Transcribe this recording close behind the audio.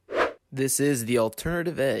This is the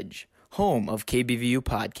Alternative Edge, home of KBVU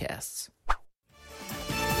podcasts.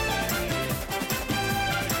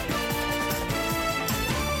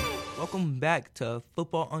 Welcome back to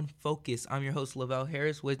Football Unfocused. I'm your host, Lavelle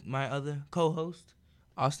Harris, with my other co-host,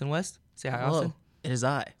 Austin West. Say hi, Hello. Austin. It is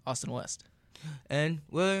I, Austin West. And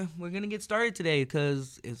we're going to get started today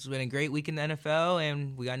because it's been a great week in the NFL,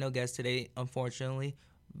 and we got no guests today, unfortunately.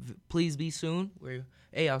 Please be soon.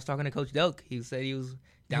 I was talking to Coach Delk. He said he was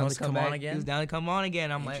down to come on again. He was down to come on again.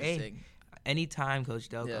 I'm like, hey, anytime, Coach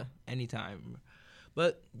Delk. Yeah. Anytime.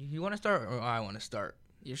 But you want to start or I want to start?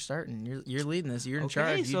 You're starting. You're leading this. You're in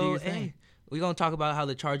charge. You do your thing. We're going to talk about how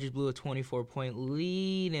the Chargers blew a 24-point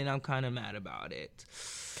lead, and I'm kind of mad about it.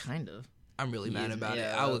 Kind of. I'm really mad about it.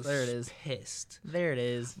 I was pissed. There it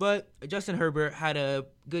is. But Justin Herbert had a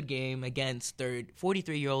good game against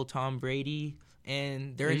 43-year-old Tom Brady,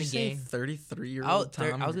 and they're in the game. 33-year-old Tom?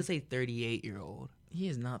 I was going to say 38-year-old. He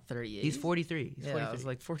is not 38. He's 43. He's 43. I was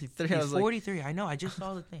like 43. He's 43. I know. I just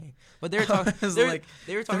saw the thing. But they were talking.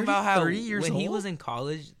 They were talking about how when he was in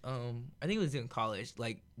college. I think he was in college.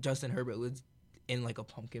 Like Justin Herbert was in like a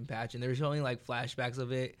pumpkin patch, and they were showing like flashbacks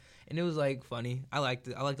of it, and it was like funny. I liked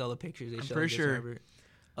it. I liked all the pictures they showed. I'm pretty sure Herbert.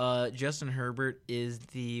 Justin Herbert is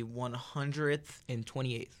the 100th and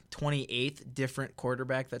 28th different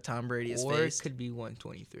quarterback that Tom Brady has faced. Or it could be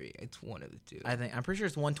 123. It's one of the two. I'm pretty sure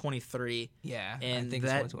it's 123. Yeah, and I think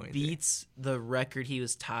that it's 123. beats the record he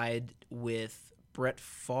was tied with Brett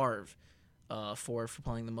Favre for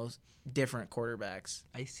playing the most different quarterbacks.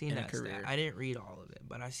 I seen that career. Stat. I didn't read all of it,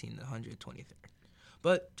 but I seen the 123rd.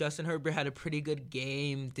 But Justin Herbert had a pretty good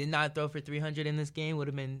game. Did not throw for 300 in this game. Would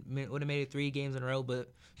have made it 3 games in a row.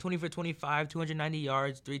 But 20 for 25, 290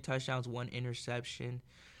 yards, 3 touchdowns, 1 interception.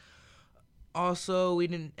 Also,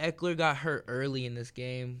 Eckler got hurt early in this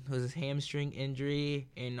game. It was his hamstring injury,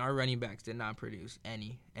 and our running backs did not produce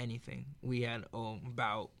anything. We had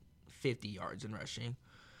about 50 yards in rushing.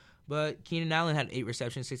 But Keenan Allen had 8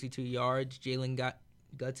 receptions, 62 yards. Jalen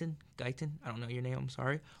Guyton, I don't know your name, I'm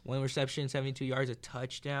sorry. 1 reception, 72 yards, a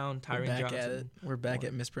touchdown. Tyron Johnson. We're back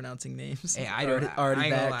at mispronouncing names. Hey, I ain't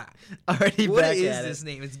gonna lie. Already what back is at this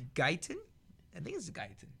name? It's Guyton? I think it's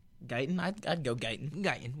Guyton. Guyton? I'd go Guyton.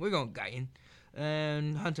 Guyton. We're going Guyton.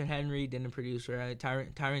 And Hunter Henry didn't produce, right?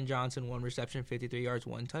 Tyron Johnson, 1 reception, 53 yards,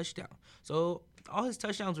 1 touchdown. So all his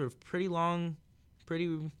touchdowns were pretty long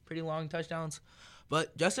touchdowns.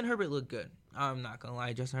 But Justin Herbert looked good. I'm not going to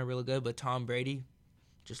lie. Justin Herbert looked good, but Tom Brady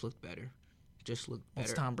just looked better. Well,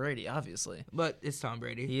 it's Tom Brady, obviously. But it's Tom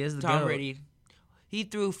Brady. He is the Tom GOAT. Brady. He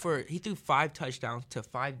threw 5 touchdowns to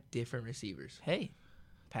 5 different receivers. Hey,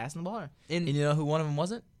 passing the ball. And you know who one of them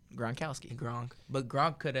wasn't? Gronkowski. But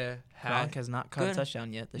Gronk could have had. Gronk has not caught a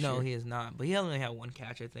touchdown yet this year. No, he has not. But he only had 1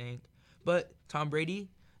 catch, I think. But Tom Brady,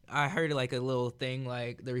 I heard like a little thing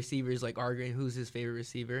like the receivers like arguing who's his favorite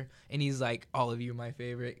receiver, and he's like, all of you are my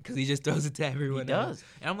favorite because he just throws it to everyone. He does,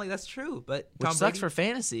 and I'm like, that's true. But which Tom sucks Brady, for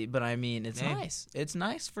fantasy, but I mean, it's nice. It's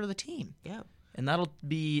nice for the team. Yeah, and that'll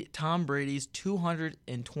be Tom Brady's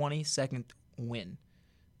 222nd win.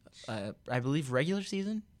 I believe regular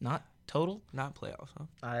season, not total, not playoffs. Huh?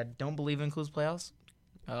 I don't believe it includes playoffs.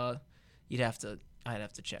 I'd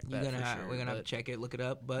have to check that for sure. We're going to have to check it, look it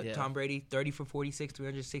up. But yeah. Tom Brady, 30 for 46,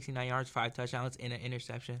 369 yards, 5 touchdowns, and an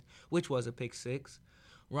interception, which was a pick 6.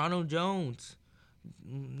 Ronald Jones,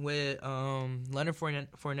 with Leonard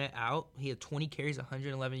Fournette out, he had 20 carries,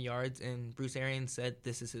 111 yards, and Bruce Arians said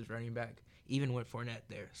this is his running back, even with Fournette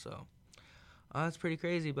there. So that's pretty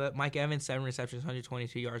crazy. But Mike Evans, 7 receptions,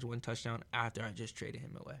 122 yards, 1 touchdown after I just traded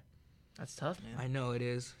him away. That's tough, man. I know it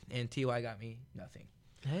is. And T.Y. got me nothing.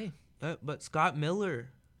 Hey. But Scott Miller.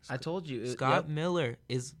 I told you. Scott Miller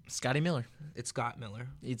is... Scotty Miller. It's Scott Miller.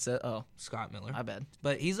 Scott Miller. My bad.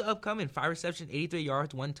 But he's upcoming. 5 receptions, 83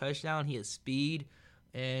 yards, 1 touchdown. He has speed,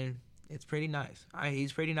 and it's pretty nice.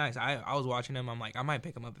 He's pretty nice. I was watching him. I'm like, I might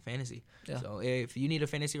pick him up at fantasy. Yeah. So if you need a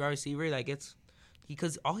fantasy wide receiver, like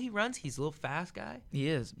because all he runs, he's a little fast guy. He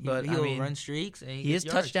is. But he'll run streaks. And he is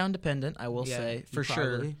touchdown dependent, I will say, for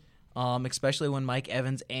sure. Especially when Mike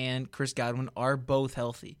Evans and Chris Godwin are both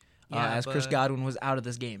healthy. As Chris Godwin was out of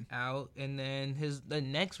this game. And then the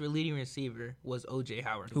next leading receiver was O.J.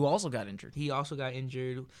 Howard. Who also got injured. He also got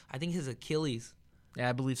injured. I think his Achilles. Yeah,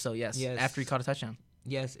 I believe so, yes. After he caught a touchdown.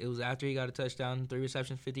 Yes, it was after he got a touchdown. 3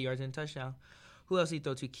 receptions, 50 yards, and a touchdown. Who else did he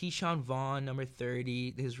throw to? Keyshawn Vaughn, number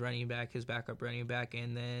 30, his running back, his backup running back.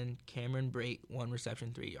 And then Cameron Brate, 1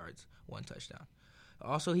 reception, 3 yards, 1 touchdown.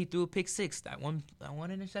 Also, he threw a pick 6. That one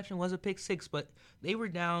interception was a pick 6, but they were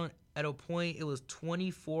down at a point. It was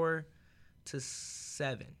 24-7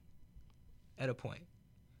 at a point.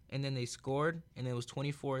 And then they scored, and it was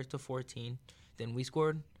 24-14. Then we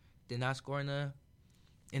scored. did not score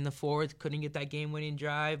in the fourth. Couldn't get that game-winning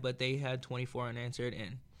drive, but they had 24 unanswered.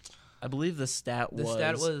 And I believe the stat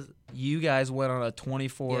was you guys went on a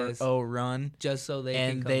 24-0 run just so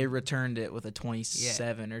they returned it with a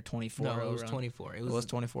 27 or 24-0 No, it was run. 24. It was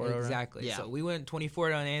 24-0 exactly. Yeah. So we went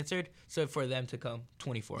 24 unanswered, so for them to come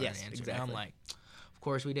 24 unanswered. Exactly. And I'm like, of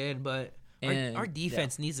course we did, but our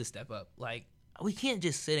defense needs to step up. Like, we can't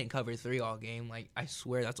just sit and cover 3 all game. Like, I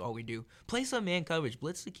swear that's all we do. Play some man coverage.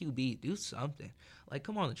 Blitz the QB. Do something. Like,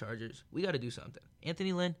 come on, the Chargers. We got to do something.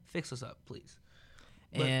 Anthony Lynn, fix us up, please.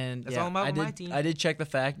 But and that's all about my team. I did check the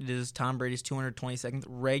fact. It is Tom Brady's 222nd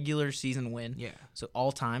regular season win. Yeah. So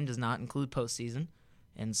all time does not include postseason.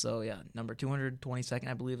 And so, yeah, number 222nd,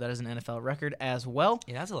 I believe that is an NFL record as well.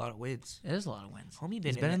 Yeah, that's a lot of wins. It is a lot of wins.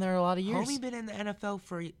 He's been in there a lot of years. Homie been in the NFL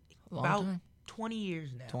for about 20 years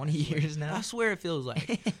now. 20 years now? I swear it feels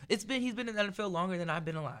like. He's been in the NFL longer than I've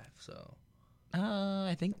been alive, so.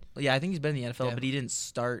 I think he's been in the NFL, but he didn't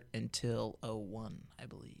start until 01, I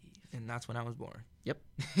believe. And that's when I was born. Yep.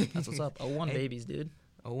 That's what's up. 01 babies, dude.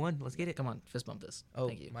 01, let's get it. Come on, fist bump this. Oh,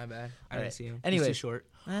 thank you. My bad. I didn't see him. Anyways, he's too short.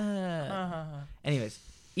 Anyways,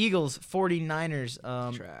 Eagles,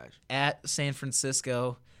 49ers Trash. at San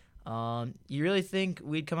Francisco. You really think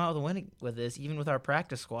we'd come out with a win with this, even with our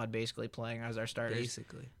practice squad basically playing as our starters?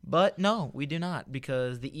 Basically. But no, we do not,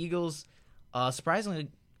 because the Eagles, surprisingly,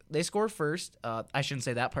 they scored first. I shouldn't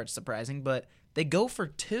say that part's surprising, but they go for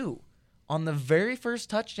 2 on the very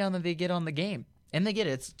first touchdown that they get on the game. And they get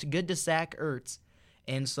it. It's good to sack Ertz.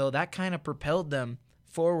 And so that kind of propelled them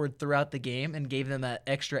forward throughout the game and gave them that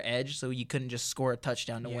extra edge so you couldn't just score a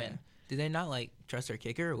touchdown to win. Did they not, trust their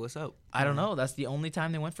kicker, or what's up? I don't know. That's the only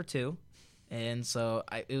time they went for 2. And so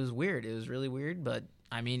it was weird. It was really weird, but,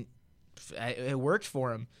 I mean, it worked for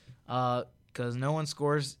them because no one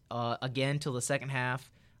scores again till the second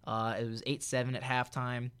half. It was 8-7 at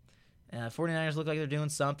halftime. 49ers look like they're doing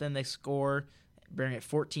something. They score, bring it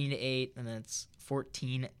 14-8, and then it's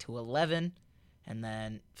 14-11. And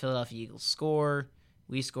then Philadelphia Eagles score.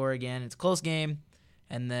 We score again. It's a close game.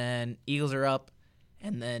 And then Eagles are up.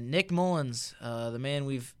 And then Nick Mullins, the man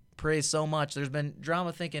we've praised so much. There's been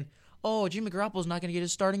drama thinking, oh, Jimmy Garoppolo's not going to get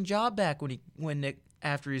his starting job back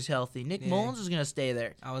after he's healthy. Nick Mullins is going to stay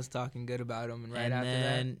there. I was talking good about him, and after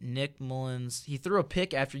that, Nick Mullins, he threw a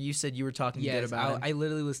pick after you said you were talking good about him. I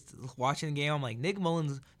literally was watching the game. I'm like, Nick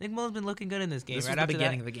Mullins been looking good in this game. This was the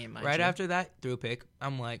beginning of the game. After that, threw a pick.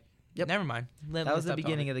 I'm like, yep, never mind. That was the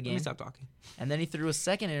beginning of the game. Let me stop talking. And then he threw a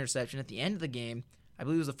second interception at the end of the game. I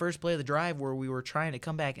believe it was the first play of the drive where we were trying to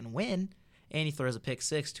come back and win, and he throws a pick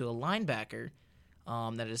 6 to a linebacker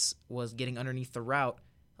was getting underneath the route.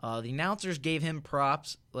 The announcers gave him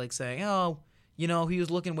props, like saying, oh, he was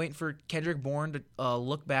waiting for Kendrick Bourne to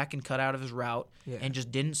look back and cut out of his route and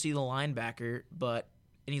just didn't see the linebacker. And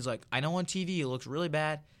he's like, I know on TV it looks really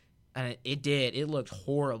bad. And it did. It looked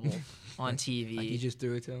horrible on TV. Like he just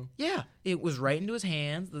threw it to him? Yeah. It was right into his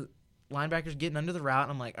hands. The linebacker's getting under the route.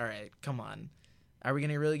 And I'm like, all right, come on. Are we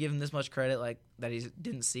going to really give him this much credit, like that he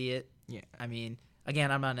didn't see it? Yeah. I mean,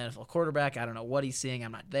 again, I'm not an NFL quarterback. I don't know what he's seeing.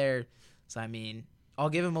 I'm not there. So, I mean, I'll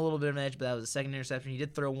give him a little bit of an edge, but that was a second interception. He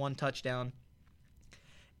did throw 1 touchdown.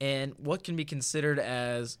 And what can be considered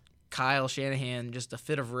as Kyle Shanahan, just a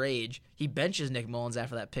fit of rage, he benches Nick Mullins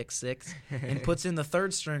after that pick 6 and puts in the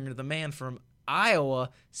third stringer, the man from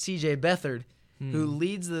Iowa, C.J. Beathard, who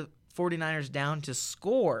leads the 49ers down to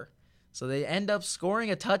score. So they end up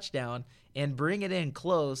scoring a touchdown and bring it in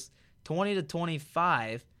close,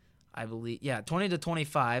 20-25, I believe. Yeah,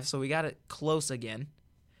 20-25. So we got it close again.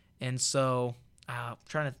 And so I'm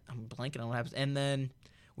blanking on what happens. And then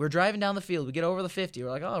we're driving down the field. We get over the 50. We're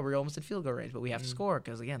like, oh, we're almost in field goal range, but we have to score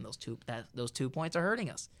because, again, those 2 points are hurting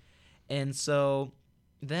us. And so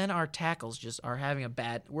then our tackles just are having a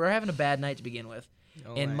bad night to begin with.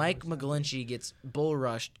 And Mike McGlinchey gets bull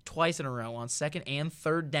rushed twice in a row on second and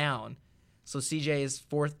third down. So CJ is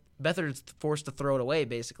Beathard's forced to throw it away,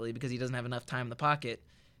 basically, because he doesn't have enough time in the pocket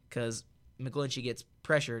because McGlinchey gets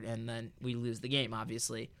pressured, and then we lose the game,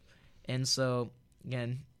 obviously. And so,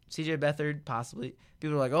 again, CJ Beathard possibly.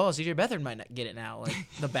 People are like, oh, CJ Beathard might not get it now, like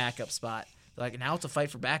the backup spot. They're like, now it's a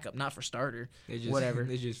fight for backup, not for starter. Whatever.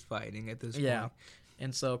 They're just fighting at this point. Yeah.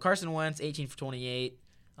 And so Carson Wentz, 18 for 28,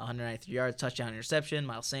 193 yards, touchdown, interception.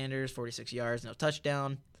 Miles Sanders, 46 yards, no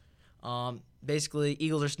touchdown. Basically,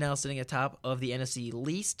 Eagles are now sitting atop of the NFC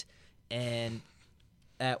least and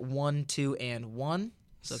at 1-2-1.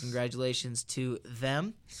 So congratulations to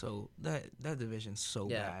them. So that division's so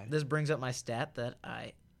bad. This brings up my stat that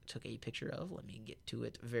I took a picture of. Let me get to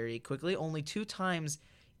it very quickly. Only 2 times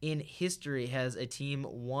in history has a team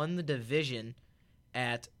won the division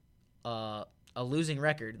at a losing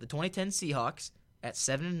record. The 2010 Seahawks at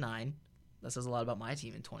 7-9. That says a lot about my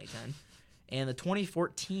team in 2010. And the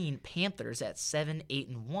 2014 Panthers at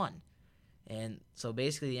 7-8-1. And so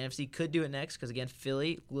basically the NFC could do it next because, again,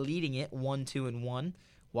 Philly leading it 1-2-1.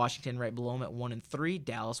 Washington right below them at 1-3.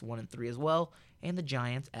 Dallas 1-3 as well. And the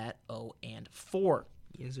Giants at 0-4.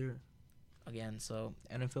 Yes, sir. Again, so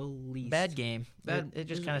NFL least. bad game. It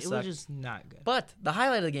just kind of sucked. It was just not good. But the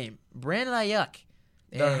highlight of the game, Brandon Ayuk,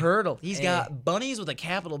 the hurdle. He's got bunnies with a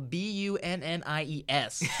capital Bunnies,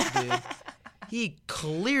 dude. He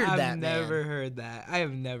cleared that, man. I've never heard that. I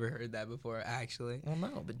have never heard that before, actually. Well,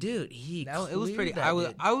 no, but dude, it was pretty.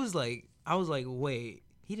 That, I was like, wait,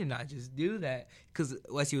 he did not just do that. Because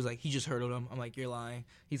Wesley was like, he just hurdled him. I'm like, you're lying.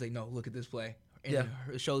 He's like, no, look at this play. And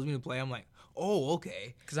it shows me the play. I'm like, oh,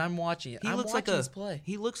 okay. Because I'm watching it. He looks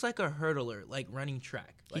like a hurdler, like running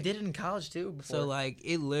track. Like, he did it in college too. Before. So like,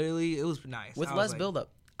 it was nice. With less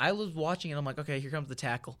buildup. I was watching it. I'm like, okay, here comes the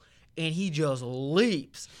tackle, and he just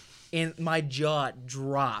leaps. And my jaw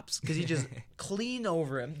drops because he just clean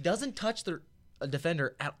over him, doesn't touch the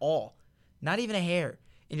defender at all, not even a hair,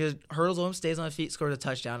 and just hurdles him, stays on his feet, scores a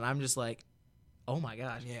touchdown. And I'm just like, oh my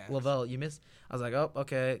gosh, Lavelle, you missed. I was like, oh,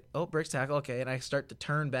 okay, breaks tackle, okay, and I start to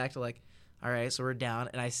turn back to like, all right, so we're down,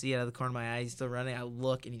 and I see it out of the corner of my eye, he's still running. I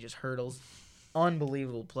look, and he just hurdles.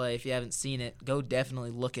 Unbelievable play. If you haven't seen it, go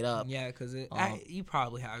definitely look it up. Yeah, because you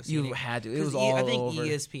probably have seen it. You had to. It was all over. I think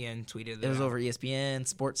ESPN tweeted it. It was over ESPN,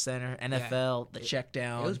 Sports Center, NFL, the check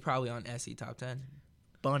down. It was probably on SE Top 10.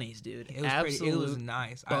 Bunnies, dude. It was it was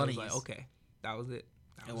nice. Bunnies. I was like, okay, that was it.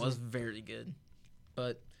 It was very good.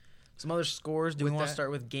 But some other scores. Do we want to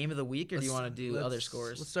start with game of the week, or do you want to do other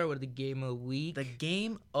scores? Let's start with the game of the week. The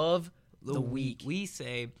game of the week. We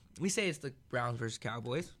say it's the Browns versus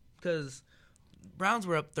Cowboys because Browns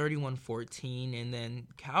were up 31-14, and then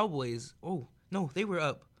Cowboys, they were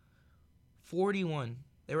up 41.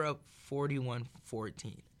 They were up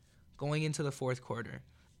 41-14 going into the fourth quarter.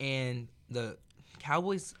 And the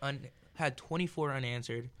Cowboys had 24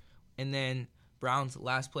 unanswered, and then Browns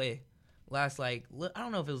I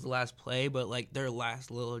don't know if it was the last play, but like their last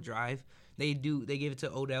little drive, they gave it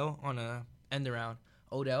to Odell on a end around.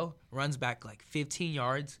 Odell runs back like 15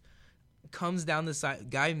 yards. Comes down the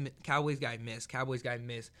side, Cowboys guy missed.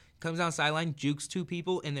 Comes down sideline, jukes two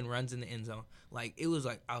people, and then runs in the end zone. Like I was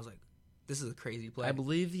like, this is a crazy play. I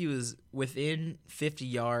believe he was within 50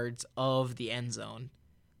 yards of the end zone,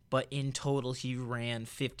 but in total he ran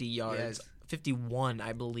 50 yards, 51,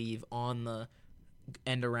 I believe, on the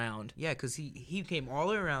end around. Yeah, because he came all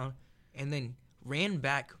the way around and then ran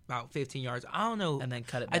back about 15 yards. I don't know, and then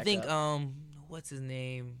cut it back. I think up. What's his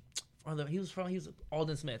name? He was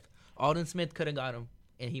Alden Smith. Alden Smith could have got him,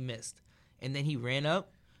 and he missed. And then he ran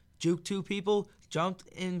up, juked two people, jumped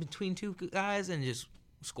in between two guys, and just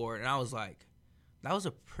scored. And I was like, that was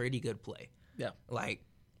a pretty good play. Yeah. Like,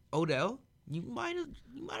 Odell, you might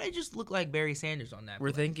have just looked like Barry Sanders on that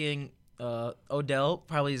We're thinking Odell,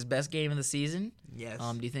 probably his best game of the season. Yes.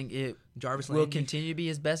 Do you think it Jarvis will Landry continue to be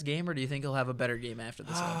his best game, or do you think he'll have a better game after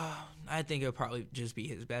this one? I think it'll probably just be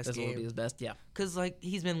his best game. This will be his best, yeah. Because, like,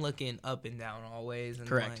 he's been looking up and down always. And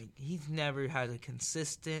correct. Like, he's never had a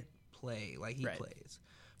consistent play like he plays.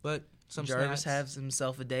 But some Jarvis has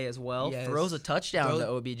himself a day as well. Yes. Throws a touchdown to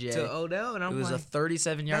OBJ. To Odell, and it was a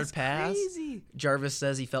 37-yard pass. Crazy. Jarvis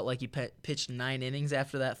says he felt like he pitched 9 innings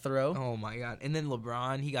after that throw. Oh my god! And then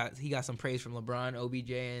LeBron, he got some praise from LeBron,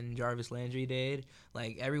 OBJ, and Jarvis Landry did.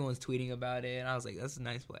 Like everyone's tweeting about it, and I was like, that's a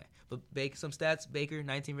nice play. But some stats: Baker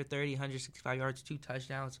 19 for 30, 165 yards, 2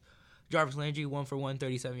 touchdowns. Jarvis Landry 1 for 1,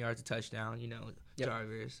 37 yards, a touchdown.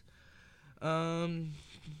 Jarvis.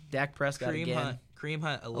 Dak Prescott again. Kareem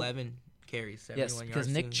Hunt 11 carries, 71 yards. Yes, because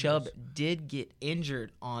Nick Chubb did get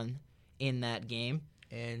injured in that game.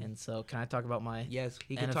 And so, can I talk about my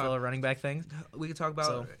NFL running back things? We could talk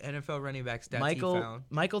about NFL running back stats he found.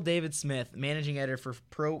 Michael David Smith, managing editor for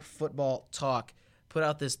Pro Football Talk, put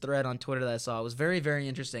out this thread on Twitter that I saw. It was very, very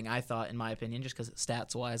interesting, I thought, in my opinion, just because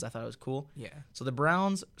stats-wise, I thought it was cool. Yeah. So the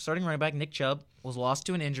Browns' starting running back, Nick Chubb, was lost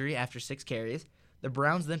to an injury after 6 carries. The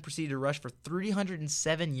Browns then proceeded to rush for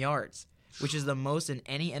 307 yards, which is the most in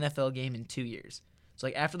any NFL game in 2 years. So,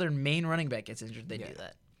 like, after their main running back gets injured, they do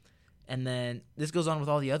that. And then this goes on with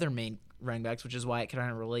all the other main running backs, which is why it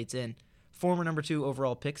kind of relates in. Former number 2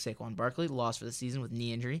 overall pick Saquon Barkley lost for the season with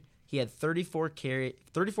knee injury. He had 34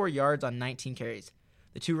 yards on 19 carries.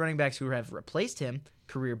 The 2 running backs who have replaced him,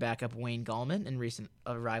 career backup Wayne Gallman and recent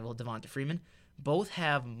arrival Devonta Freeman, both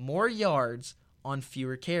have more yards on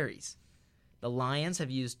fewer carries. The Lions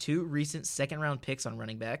have used 2 recent second-round picks on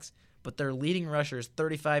running backs, but their leading rusher is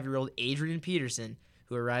 35-year-old Adrian Peterson,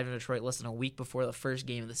 who arrived in Detroit less than a week before the first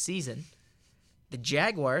game of the season. The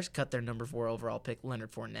Jaguars cut their number 4 overall pick,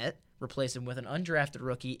 Leonard Fournette, replaced him with an undrafted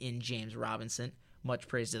rookie in James Robinson. Much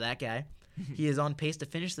praise to that guy. He is on pace to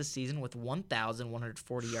finish the season with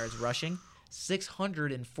 1,140 yards rushing,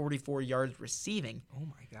 644 yards receiving, Oh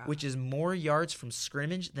my God. which is more yards from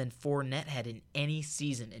scrimmage than Fournette had in any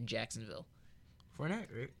season in Jacksonville. Fournette,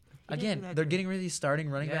 right? Again, they're getting rid of these starting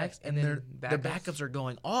running Yeah, backs, and and their then backups are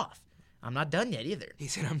going off. I'm not done yet either. He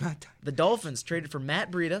said, I'm not done. The Dolphins traded for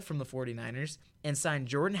Matt Breida from the 49ers and signed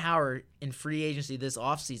Jordan Howard in free agency this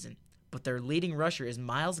offseason. But their leading rusher is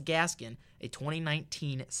Myles Gaskin, a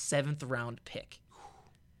 2019 7th-round pick.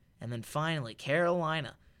 And then finally,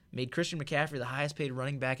 Carolina made Christian McCaffrey the highest-paid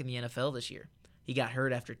running back in the NFL this year. He got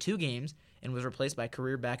hurt after 2 games and was replaced by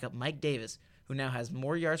career backup Mike Davis, who now has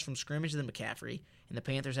more yards from scrimmage than McCaffrey, and the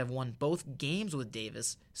Panthers have won both games with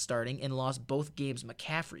Davis starting and lost both games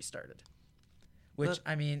McCaffrey started. Which,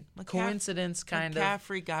 I mean, coincidence kind of.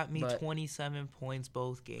 McCaffrey got me but 27 points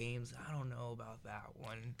both games. I don't know about that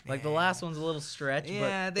one. Like the last one's a little stretch,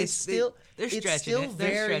 Yeah, but it's still they're it's stretching still it.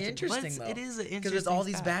 They're very stretching it. interesting But though. it is an because there's all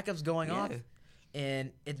these interesting backups going Yeah. off,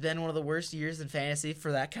 and it's been one of the worst years in fantasy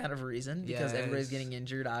for that kind of reason because everybody's Yes. getting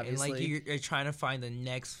injured. And Obviously, like you're trying to find the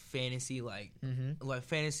next fantasy, like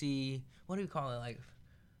fantasy. What do you call it? Like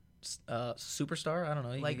superstar. I don't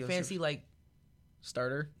know. You like could go fantasy, like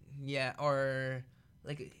starter, or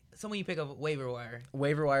like someone you pick up waiver wire.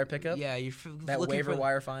 waiver wire pickup. Yeah, you're that looking waiver for,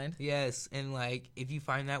 wire find. Yes, and like if you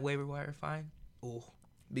find that waiver wire, fine. Oh,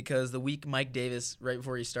 Because the week Mike Davis, right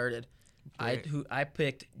before he started, Right. I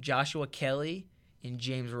picked Joshua Kelly and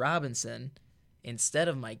James Robinson instead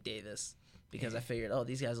of Mike Davis because I figured, oh,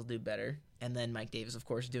 these guys will do better. And then Mike Davis, of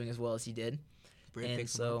course, doing as well as he did. And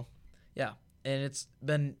so, yeah. And it's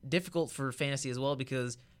been difficult for fantasy as well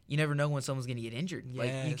because you never know when someone's going to get injured. Like,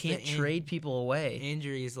 you Yes, can't the trade people away.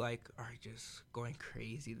 injuries like are just going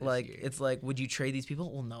crazy this Like, year. it's like, would you trade these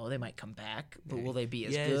people? Well, no, they might come back. But Yeah. will they be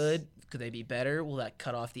as Yes. good? Could they be better? Will that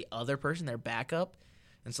cut off the other person, their backup?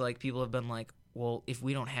 And so, like, people have been like, well, if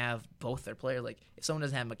we don't have both their players, like, if someone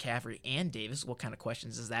doesn't have McCaffrey and Davis, what kind of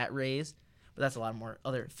questions does that raise? But that's a lot more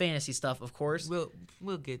other fantasy stuff, of course.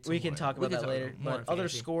 we'll get to We can more. talk We about can that talk later. more But other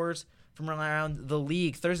fantasy. scores from around the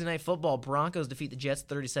league. Thursday Night Football, Broncos defeat the Jets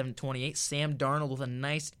 37-28. Sam Darnold with a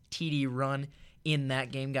nice TD run in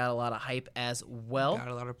that game. Got a lot of hype as well. Got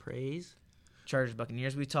a lot of praise. Chargers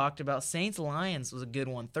Buccaneers we talked about. Saints Lions was a good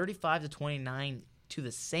one. 35-29 to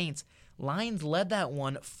the Saints. Lions led that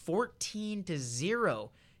one 14-0.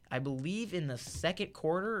 I believe in the second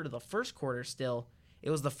quarter or the first quarter still.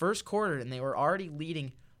 It was the first quarter and they were already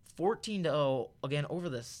leading 14-0 again over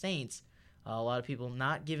the Saints. A lot of people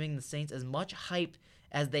not giving the Saints as much hype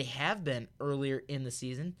as they have been earlier in the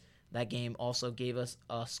season. That game also gave us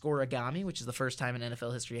a scoreagami, which is the first time in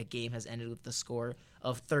NFL history a game has ended with the score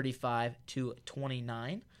of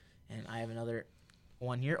 35-29. And I have another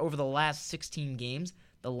one here. Over the last 16 games,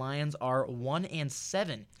 the Lions are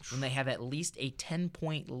 1-7 when they have at least a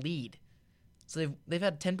 10-point lead. So they've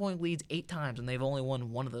had 10-point leads 8 times, and they've only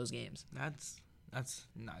won one of those games. That's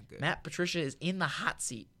not good. Matt Patricia is in the hot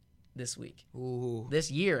seat this week. Ooh. This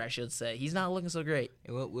year, I should say. He's not looking so great.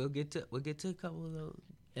 And we'll get to a couple of those.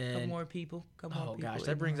 And Couple more people. oh gosh,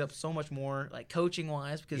 that brings up so much more, like coaching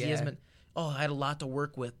wise, because he hasn't been. Oh, I had a lot to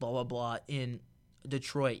work with, blah blah blah, in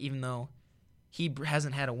Detroit, even though he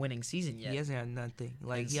hasn't had a winning season yet. He hasn't had nothing.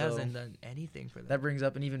 Like And he so- hasn't done anything for them. That brings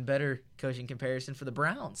up an even better coaching comparison for the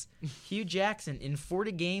Browns. Hugh Jackson, in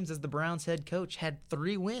 40 games as the Browns head coach, had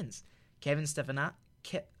 3 wins. Kevin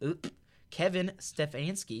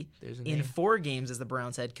Stefanski, There's a in name. 4 games as the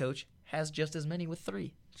Browns head coach, has just as many with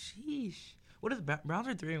 3. Sheesh. What are the Browns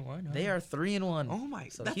are 3-1? Huh? They are 3-1. Oh my,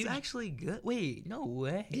 So that's Hugh- actually good. Wait, no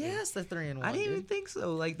way. Yes, they're 3-1. I didn't even dude. think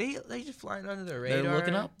so. Like they just flying under the radar. They're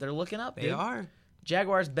looking up. They're looking up. They dude. are.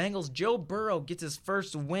 Jaguars Bengals. Joe Burrow gets his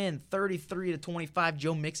first win, 33-25.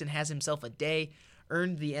 Joe Mixon has himself a day.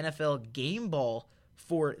 Earned the NFL game ball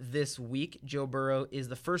for this week. Joe Burrow is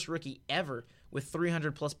the first rookie ever with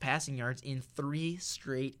 300 plus passing yards in 3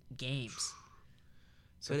 straight games.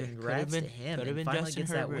 So congrats to him. Could have And been finally Justin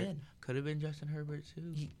gets Herbert. that win. Could have been Justin Herbert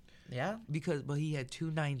too. Yeah, But he had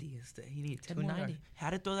 290 instead. He needed 290. 290. Had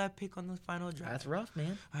to throw that pick on the final drive. that's rough,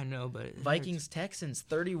 man. I know, but it Vikings Texans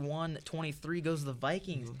 31-23 goes to the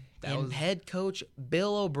Vikings. That And was- head coach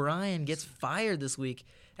Bill O'Brien gets fired this week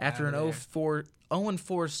after an Outta there.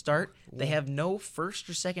 0-4 start. They have no first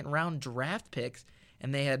or second round draft picks,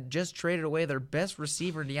 and they had just traded away their best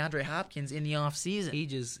receiver DeAndre Hopkins in the offseason. He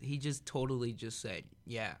just totally just said,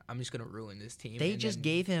 "Yeah, I'm just gonna ruin this team." They And just then-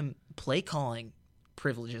 gave him play calling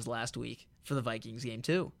privileges last week. for the Vikings game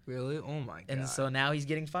too. Really? Oh my god. And so now he's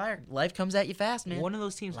getting fired. Life comes at you fast, man. One of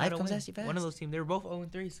those teams Life had to comes win. at you fast. One of those teams. They were both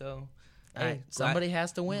 0-3, so All right, somebody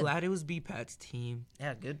has to win. Glad it was B-Pat's team.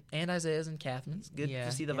 Yeah, good. And Isaiah's and Kathman's. Good Yeah,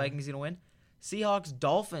 to see the yeah. Vikings going to win. Seahawks,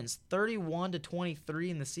 Dolphins, 31-23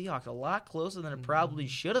 in the Seahawks. A lot closer than it probably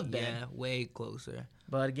should have been. Yeah, way closer.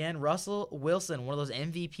 But again, Russell Wilson, one of those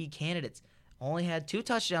MVP candidates, only had 2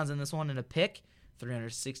 touchdowns in this one and a pick.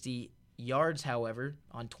 360 yards, however,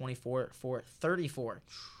 on 24 for 34.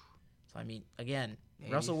 So, I mean, again,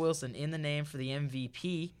 Russell Wilson in the name for the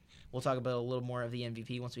MVP. We'll talk about a little more of the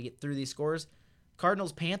MVP once we get through these scores.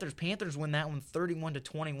 Cardinals, Panthers. Panthers win that one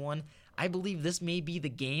 31-21. I believe this may be the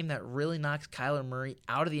game that really knocks Kyler Murray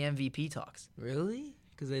out of the MVP talks. Really?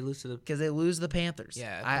 Because they lose to the... Because they lose the Panthers.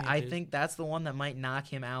 Yeah, I think that's the one that might knock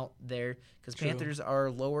him out there because Panthers are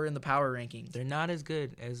lower in the power rankings. They're not as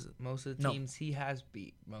good as most of the teams he has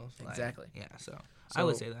beat. Exactly. Yeah, so I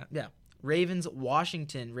would say that. Yeah. Ravens,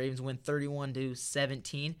 Washington. Ravens win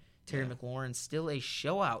 31-17. Terry McLaurin still a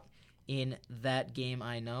showout in that game,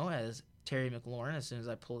 I know, as Terry McLaurin, as soon as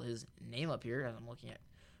I pull his name up here, as I'm looking at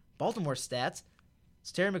Baltimore stats,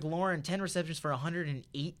 it's Terry McLaurin, 10 receptions for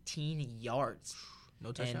 118 yards.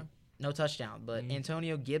 No touchdown? No touchdown, but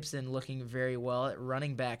Antonio Gibson looking very well at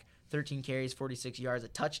running back, 13 carries, 46 yards, a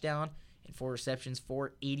touchdown, and 4 receptions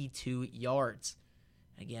for 82 yards.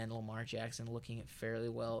 Again, Lamar Jackson looking fairly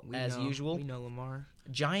well usual. We know Lamar.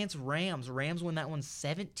 Giants, Rams. Rams win that one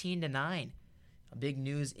 17-9. A big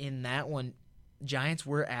news in that one. Giants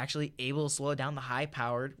were actually able to slow down the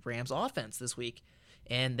high-powered Rams offense this week.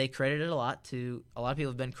 And they credited a lot of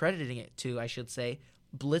people have been crediting it to, I should say,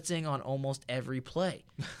 blitzing on almost every play.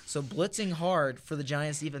 So blitzing hard for the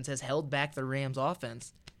Giants defense has held back the Rams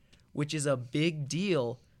offense, which is a big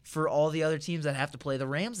deal for all the other teams that have to play the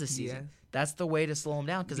Rams this season. Yes. That's the way to slow them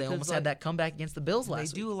down because they almost had that comeback against the Bills last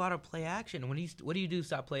week. They do a lot of play action. What do you do to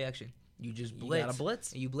stop play action? You just blitz. You gotta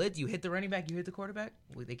blitz. You blitz. You hit the running back. You hit the quarterback.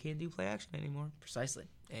 Well, they can't do play action anymore. Precisely.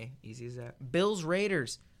 Hey, easy as that. Bills,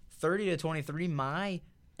 Raiders, 30-23. My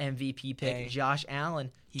MVP pick, Josh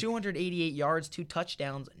Allen, 288 yards, 2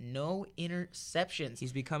 touchdowns, no interceptions.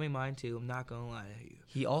 He's becoming mine too. I'm not gonna lie to you.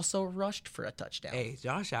 He also rushed for a touchdown. Hey,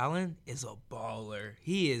 Josh Allen is a baller.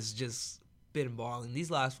 He has just been balling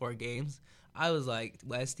these last 4 games. I was like,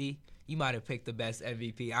 Westy, you might have picked the best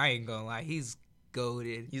MVP. I ain't gonna lie. He's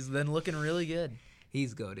goated. He's been looking really good.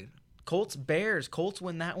 He's goated. Colts, Bears. Colts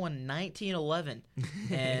win that one 19-11.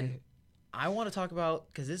 And I want to talk about,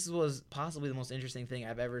 because this was possibly the most interesting thing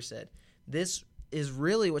I've ever said. This is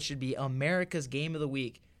really what should be America's game of the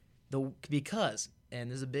week. Because,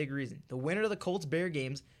 and there's a big reason, the winner of the Colts-Bear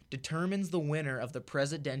games determines the winner of the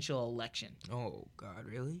presidential election. Oh, God,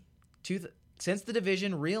 really? Since the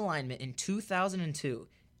division realignment in 2002,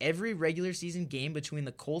 every regular season game between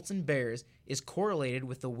the Colts and Bears is correlated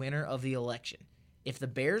with the winner of the election. If the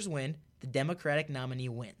Bears win, the Democratic nominee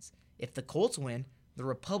wins. If the Colts win, the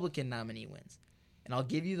Republican nominee wins. And I'll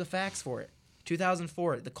give you the facts for it.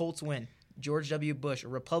 2004, the Colts win. George W. Bush, a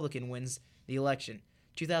Republican, wins the election.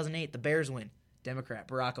 2008, the Bears win. Democrat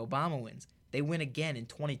Barack Obama wins. They win again in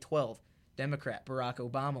 2012. Democrat Barack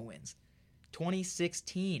Obama wins.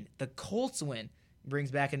 2016, the Colts win.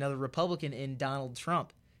 Brings back another Republican in Donald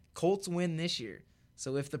Trump. Colts win this year.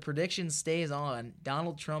 So if the prediction stays on,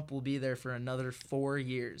 Donald Trump will be there for another 4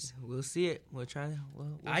 years. We'll see it. We'll see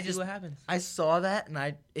what happens. I saw that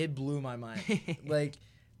and it blew my mind. Like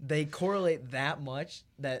they correlate that much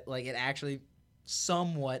that like it actually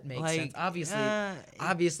somewhat makes sense.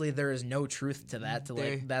 Obviously there is no truth to that.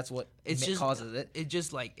 That's what causes it. It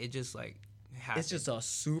just happens. It's just a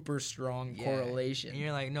super strong correlation. And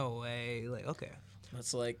you're like, no way. Like, okay.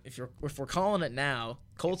 It's like if we're calling it now,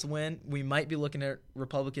 Colts win, we might be looking at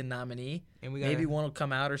Republican nominee. And maybe one will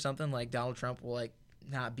come out or something, like Donald Trump will like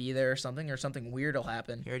not be there or something weird will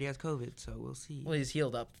happen. He already has COVID, so we'll see. Well, he's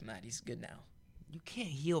healed up from that. He's good now. You can't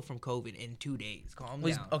heal from COVID in 2 days. Calm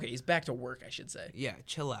down. He's back to work, I should say. Yeah,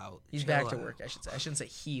 chill out. He's back to work, I should say. I shouldn't say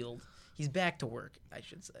healed. He's back to work, I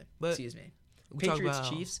should say. Excuse me. Patriots,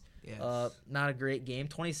 Chiefs. Yes. Not a great game.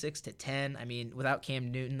 26-10. I mean, without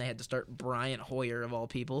Cam Newton, they had to start Brian Hoyer of all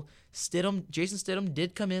people. Jason Stidham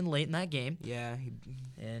did come in late in that game. Yeah.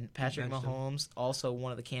 And Patrick Mahomes, also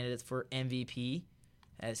one of the candidates for MVP,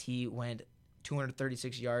 as he went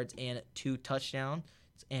 236 yards and 2 touchdowns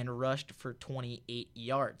and rushed for 28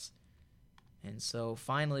 yards. And so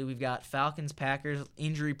finally, we've got Falcons-Packers,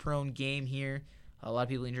 injury-prone game here. A lot of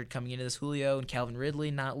people injured coming into this. Julio and Calvin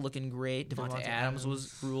Ridley not looking great. Devontae Adams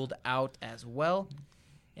was ruled out as well.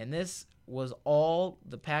 And this was all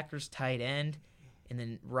the Packers tight end. And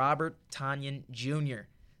then Robert Tonyan Jr.,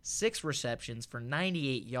 6 receptions for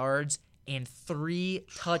 98 yards and 3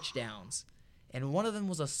 touchdowns. And one of them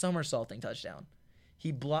was a somersaulting touchdown.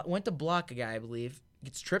 He went to block a guy, I believe,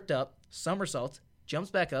 gets tripped up, somersaults, jumps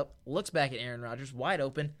back up, looks back at Aaron Rodgers, wide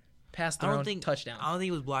open, pass thrown, touchdown. I don't think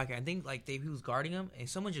he was blocking. I think he was guarding him, and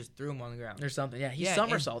someone just threw him on the ground. Or something. Yeah, he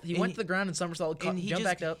somersaulted. He went to the ground and somersaulted, jumped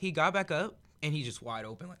back up. He got back up, and he just wide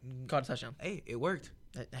open. Caught a touchdown. Hey, it worked.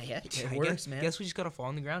 Yeah, it works, man. Guess we just got to fall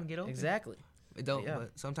on the ground and get open. Exactly. It don't,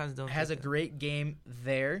 but sometimes it don't. Has a great game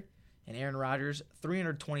there. And Aaron Rodgers,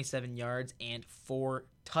 327 yards and 4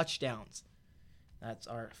 touchdowns. That's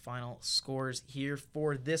our final scores here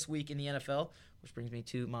for this week in the NFL, which brings me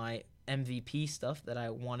to my MVP stuff that I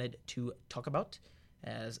wanted to talk about.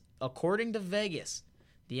 As according to Vegas,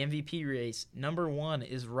 the MVP race, number 1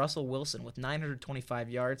 is Russell Wilson with 925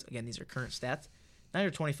 yards. Again, these are current stats.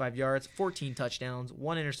 925 yards, 14 touchdowns,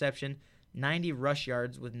 1 interception, 90 rush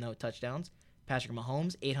yards with no touchdowns. Patrick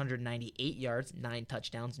Mahomes, 898 yards, 9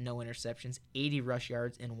 touchdowns, no interceptions, 80 rush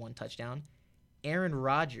yards, and 1 touchdown. Aaron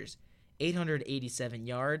Rodgers, 887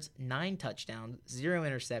 yards, 9 touchdowns, 0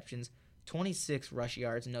 interceptions, 26 rush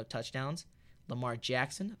yards, no touchdowns. Lamar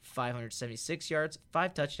Jackson, 576 yards,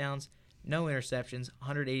 5 touchdowns, no interceptions,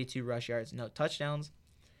 182 rush yards, no touchdowns.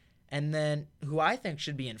 And then, who I think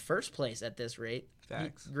should be in first place at this rate,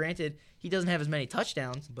 granted, he doesn't have as many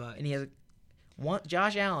touchdowns, and he has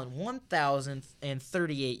Josh Allen,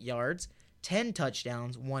 1,038 yards, 10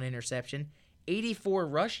 touchdowns, 1 interception, 84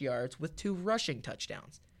 rush yards with 2 rushing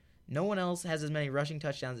touchdowns. No one else has as many rushing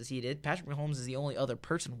touchdowns as he did. Patrick Mahomes is the only other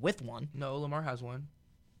person with one. No, Lamar has one.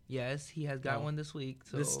 Yes, he has got one this week.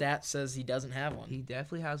 So the stat says he doesn't have one. He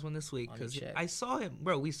definitely has one this week because I saw him,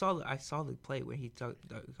 bro. I saw the play where he got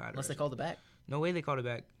Unless they called it back. No way they called it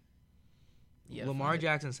back. Lamar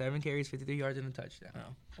Jackson, 7 carries, 53 yards, and a touchdown.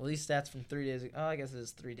 Oh. Well, these stats from 3 days ago. Oh, I guess it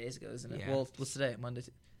is 3 days ago, isn't it? Yeah. Well, what's today?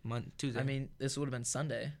 Tuesday. I mean, this would have been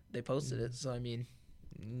Sunday. They posted it, so I mean.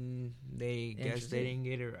 They guess they didn't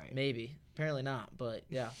get it right. Maybe. Apparently not, but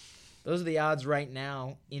yeah. Those are the odds right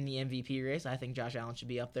now in the MVP race. I think Josh Allen should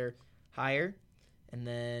be up there higher. And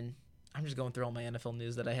then I'm just going through all my NFL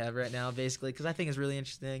news that I have right now, basically, because I think it's really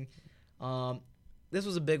interesting. This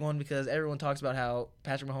was a big one because everyone talks about how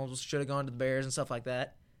Patrick Mahomes should have gone to the Bears and stuff like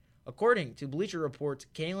that. According to Bleacher Report's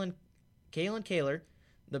Kalen Kaler,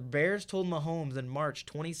 the Bears told Mahomes in March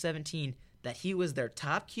 2017 that he was their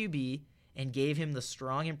top QB and gave him the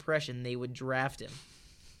strong impression they would draft him.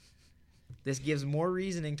 This gives more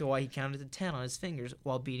reasoning to why he counted to 10 on his fingers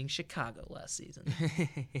while beating Chicago last season.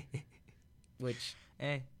 Which,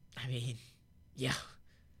 I mean, yeah,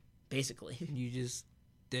 basically. You just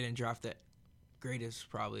didn't draft that greatest,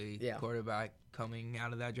 probably, quarterback coming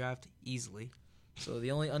out of that draft easily. So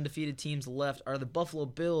the only undefeated teams left are the Buffalo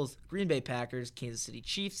Bills, Green Bay Packers, Kansas City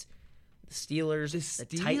Chiefs, the Steelers,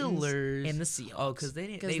 the Titans, and the Seahawks. Oh, because they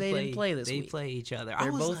didn't play this week. They play each other.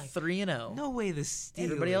 They're both 3-0. No way the Steelers.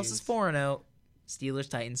 Everybody else is 4-0. Steelers,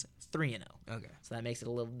 Titans, 3-0. Okay. So that makes it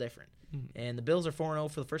a little different. And the Bills are 4-0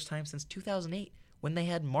 for the first time since 2008 when they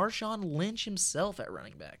had Marshawn Lynch himself at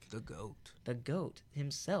running back. The GOAT. The GOAT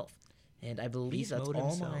himself. And I believe that's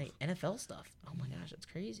all my NFL stuff. Oh my gosh, that's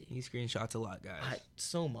crazy. He screenshots a lot, guys.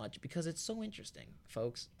 So much, because it's so interesting,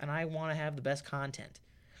 folks. And I want to have the best content.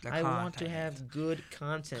 I want to have good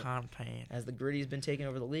content. As the Gritty's been taking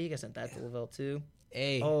over the league, I sent that to Lavelle too.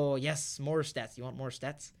 Hey. Oh, yes, more stats. You want more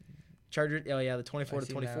stats? Chargers, the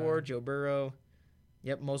 24-24, Joe Burrow.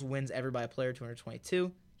 Yep, most wins ever by a player,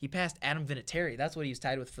 222. He passed Adam Vinatieri. That's what he was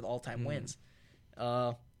tied with for the all-time wins.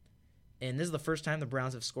 And this is the first time the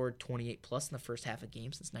Browns have scored 28-plus in the first half of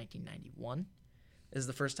games since 1991. This is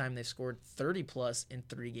the first time they've scored 30-plus in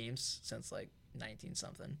 3 games since,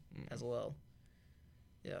 19-something as well.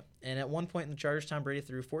 Yeah. And at one point in the Chargers, Tom Brady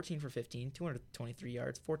threw 14 for 15, 223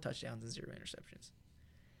 yards, 4 touchdowns, and 0 interceptions.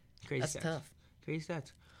 Crazy That's stats. tough. Crazy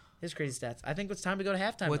stats. It's crazy stats. I think it's time to go to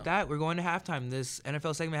halftime. With that, we're going to halftime. This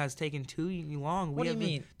NFL segment has taken too long. What do you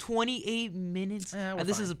mean? 28 minutes.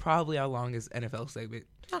 This is probably our longest NFL segment.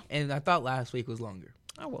 Oh. And I thought last week was longer.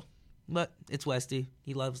 Oh, well. But it's Westy.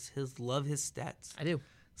 He loves his stats. I do.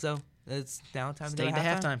 So it's now time to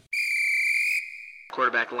halftime.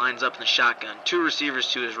 Quarterback lines up in the shotgun. 2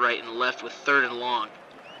 receivers to his right and left with 3rd and long.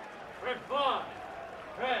 Red 5,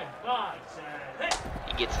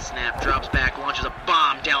 He gets the snap, drops back, launches a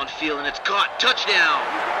bomb downfield, and it's caught. Touchdown!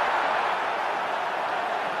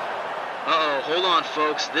 Uh-oh, hold on,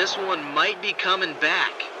 folks. This one might be coming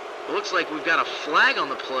back. It looks like we've got a flag on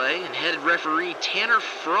the play, and head referee Tanner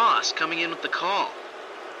Frost coming in with the call.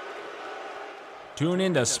 Tune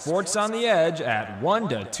in to Sports on the Edge at 1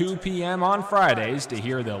 to 2 p.m. on Fridays to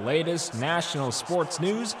hear the latest national sports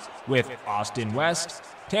news with Austin West,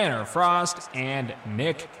 Tanner Frost, and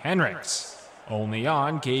Nick Henricks. Only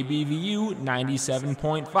on KBVU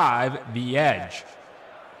 97.5 The Edge.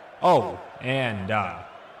 Oh, and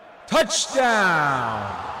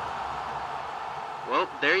touchdown! Well,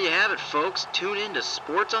 there you have it, folks. Tune in to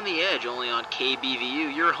Sports on the Edge, only on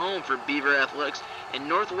KBVU, your home for Beaver Athletics and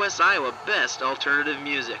Northwest Iowa best alternative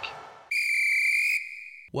music.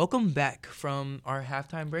 Welcome back from our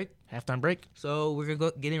halftime break. Halftime break. So we're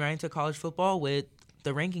getting right into college football with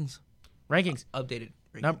the rankings. Updated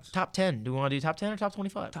rankings. Now, top 10. Do we want to do top 10 or top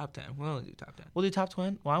 25? Top 10. We'll do top 10. We'll do top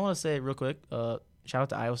 10. Well, I want to say real quick, shout out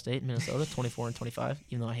to Iowa State and Minnesota, 24 and 25,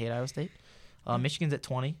 even though I hate Iowa State. Michigan's at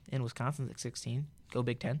 20, and Wisconsin's at 16. Go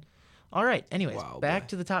Big Ten. All right, anyways, back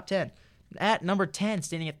to the top 10. At number 10,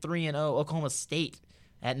 standing at 3-0, Oklahoma State.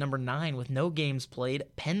 At number 9, with no games played,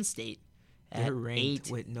 Penn State. They're ranked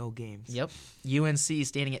 8 with no games. Yep. UNC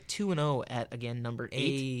standing at 2-0 at, again, number 8.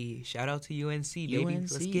 Hey, shout out to UNC, baby.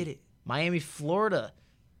 Let's get it. Miami, Florida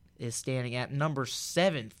is standing at number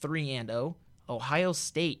 7, 3-0. Ohio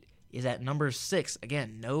State is at number 6.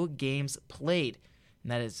 Again, no games played.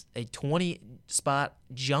 And that is a 20-spot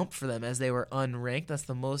jump for them as they were unranked. That's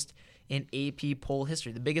the most in AP poll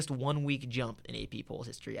history. The biggest one-week jump in AP poll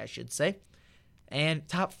history, I should say. And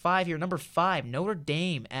top 5 here. Number 5, Notre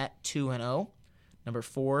Dame at 2-0. Number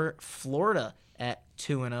 4, Florida at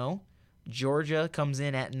 2-0. Georgia comes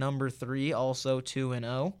in at number 3, also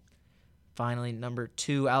 2-0. Finally, number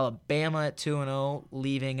 2, Alabama at 2-0,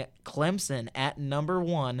 leaving Clemson at number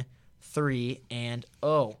 1,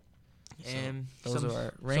 3-0. And so those are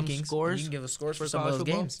our rankings. Some scores. You can give us scores for some college of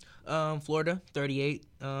those games. Florida, 38,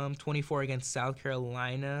 24 against South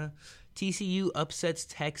Carolina. TCU upsets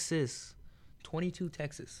Texas, 22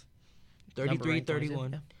 Texas,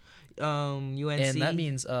 33-31. UNC. And that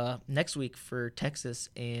means next week for Texas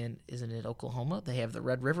and isn't it Oklahoma? They have the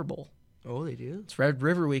Red River Bowl. Oh, they do? It's Red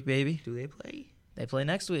River Week, baby. Do they play? They play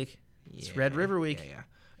next week. It's Red River Week. Yeah.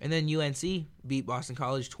 And then UNC beat Boston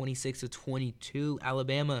College 26-22.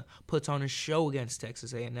 Alabama puts on a show against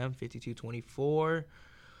Texas A&M 52-24.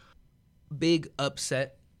 Big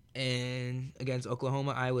upset and against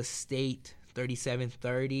Oklahoma. Iowa State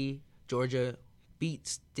 37-30. Georgia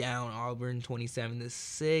beats down Auburn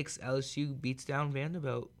 27-6. LSU beats down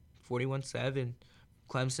Vanderbilt 41-7.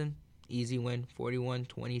 Clemson easy win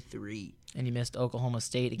 41-23. And you missed Oklahoma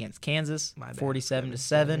State against Kansas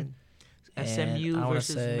 47-7. SMU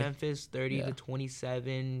versus Memphis,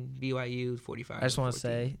 30-27. BYU, 45. I just want to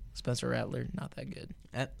say, Spencer Rattler, not that good.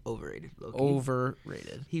 Overrated.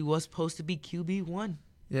 Overrated. He was supposed to be QB1.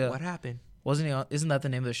 Yeah. What happened? Wasn't he on? Isn't that the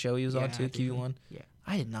name of the show he was on too? QB1. Yeah.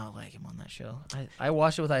 I did not like him on that show. I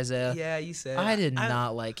watched it with Isaiah. Yeah, you said. I did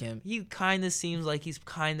not like him. He kind of seems like he's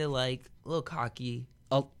kind of like a little cocky.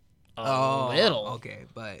 A little. Okay,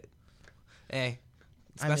 but hey.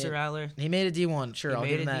 Spencer Rattler. He made a D1. Sure, I'll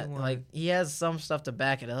give him that. D1. Like, he has some stuff to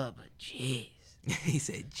back it up, but jeez. He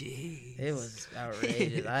said, jeez. It was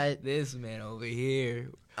outrageous. This man over here.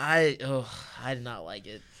 I did not like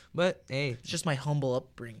it. But, hey. It's just my humble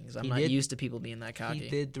upbringing. I'm not used to people being that cocky.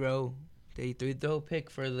 He threw a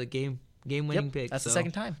pick for the game-winning pick. That's the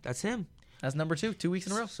second time. That's him. That's number 2 weeks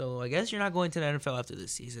in a row. So I guess you're not going to the NFL after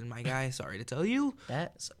this season, my guy. Sorry to tell you.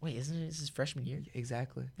 Wait, isn't it his freshman year?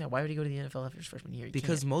 Exactly. Yeah, why would he go to the NFL after his freshman year?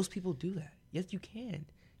 Because most people do that. Yes, you can.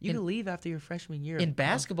 You can leave after your freshman year. In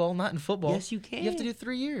basketball, not in football. Yes, you can. You have to do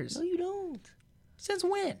 3 years. No, you don't. Since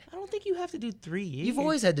when? I don't think you have to do 3 years. You've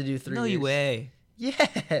always had to do 3 years. No, you way.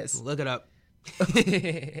 Yes. Look it up.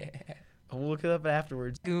 We'll look it up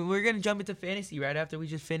afterwards. We're going to jump into fantasy right after we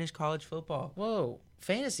just finish college football. Whoa.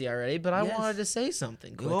 Fantasy already, but I wanted to say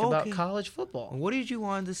something quick about college football. What did you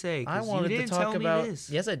want to say? I wanted to talk about.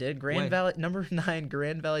 Yes, I did. Valley, number 9,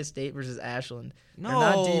 Grand Valley State versus Ashland. No, they're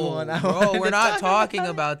not D1. Bro, we're not talking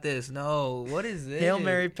about this. No, what is this? Hail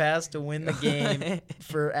Mary pass to win the game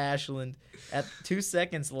for Ashland at 2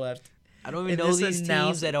 seconds left. I don't even know these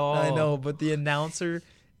teams at all. I know, but the announcer,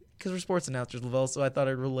 because we're sports announcers, Lavelle, so I thought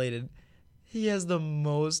it related. He has the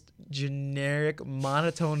most generic,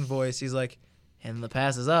 monotone voice. He's like, and the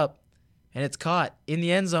pass is up, and it's caught in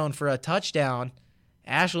the end zone for a touchdown.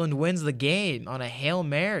 Ashland wins the game on a Hail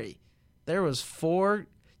Mary. There was 4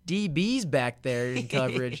 DBs back there in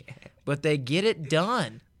coverage, but they get it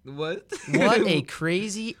done. What? What a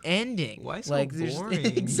crazy ending. Why so boring?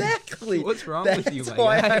 Exactly. What's wrong with you, my guy? That's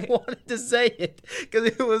why guy? I wanted to say it, because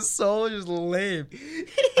it was so just lame.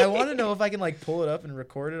 I want to know if I can pull it up and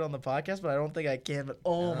record it on the podcast, but I don't think I can. But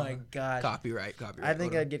oh my gosh. Copyright. I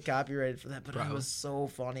think I'd get copyrighted for that, but it was so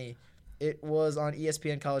funny. it was on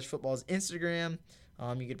ESPN College Football's Instagram.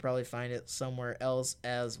 You could probably find it somewhere else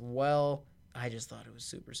as well. I just thought it was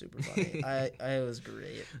super, super funny. It was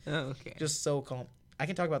great. Okay. Just so calm. I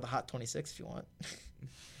can talk about the Hot 26 if you want.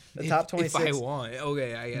 The top 26. If I want.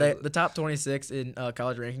 Okay, I guess. The top 26 in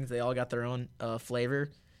college rankings, they all got their own flavor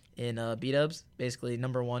in B-dubs. Basically,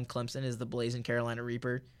 number 1, Clemson, is the Blazing Carolina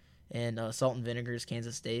Reaper. And Salt and Vinegar is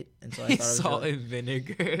Kansas State. And so I thought it was Salt and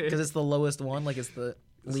Vinegar. Because it's the lowest one. Like, it's the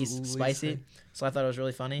least spicy. So I thought it was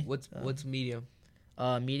really funny. What's medium?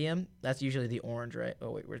 Medium, that's usually the orange, right?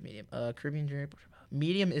 Oh, wait, where's medium? Caribbean drip.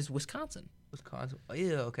 Medium is Wisconsin. Wisconsin. Oh,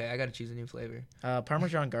 yeah, okay. I got to choose a new flavor.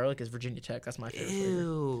 Parmesan garlic is Virginia Tech. That's my favorite flavor.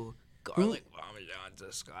 Ew. Garlic Parmesan,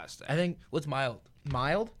 disgusting. I think What's mild?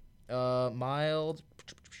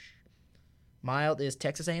 mild is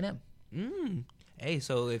Texas A&M. Hey,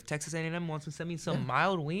 so if Texas A&M wants to send me some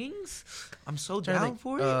mild wings, I'm so down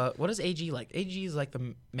for it. What is AG like? AG is like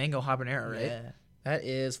the mango habanero, right? Yeah. That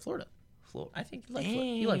is Florida. I think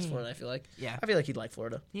he likes Florida, I feel like. Yeah. I feel like he'd like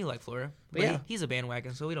Florida. You like Florida. But yeah. He's a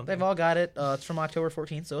bandwagon, so we don't They've care. all got it. It's from October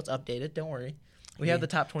 14th, so it's updated. Don't worry. We have the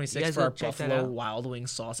top 26 guys for our go check that Buffalo out. Wild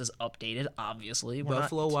Wings sauces updated, obviously.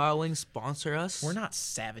 Buffalo Wild Wings sponsor us. We're not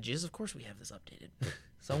savages. Of course we have this updated.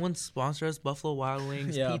 Someone sponsor us, Buffalo Wild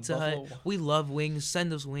Wings, Yeah, Pizza Hut. We love wings.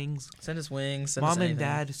 Send us wings. Send us wings. Send Mom us and anything.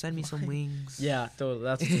 Dad, send me some wings. Yeah, totally.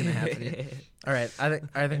 That's what's going to happen. All right.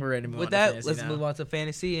 I think we're ready to move With on that, to fantasy let's now. move on to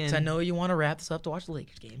fantasy. And 'Cause I know you want to wrap this up to watch the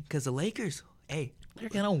Lakers game. Because the Lakers, hey, They're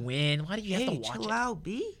going to win. Why do you have to watch chill it? out,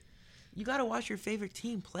 B. You got to watch your favorite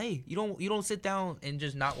team play. You don't sit down and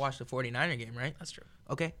just not watch the 49er game, right? That's true.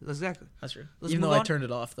 Okay, exactly. That's true. Let's Even though move I on. turned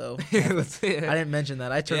it off, though. Let's- I didn't mention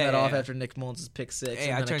that. I turned that off Yeah. after Nick Mullins' pick 6. Hey,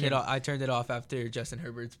 and I then turned it came- off. I turned it off after Justin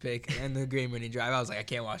Herbert's pick and the game winning drive. I was like, I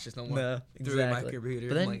can't watch this no more. No, Threw it in my exactly. computer.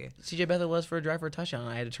 But then I'm like, CJ Beathard was for a drive for a touchdown, and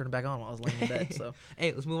I had to turn it back on while I was laying in bed. So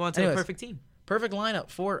hey, let's move on to Anyways. the perfect team. perfect lineup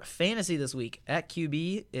for fantasy this week. At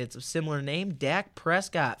QB, it's a similar name. Dak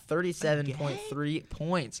Prescott, 37.3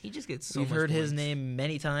 points. He just gets so We've much heard his points. name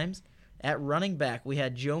many times. At running back, we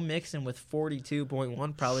had Joe Mixon with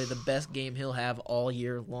 42.1, probably the best game he'll have all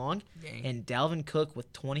year long. Dang. And Dalvin Cook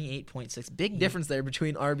with 28.6. Big difference there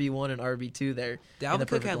between RB1 and RB2 there. in the Dalvin Cook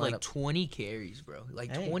perfect had like lineup. 20 carries, bro.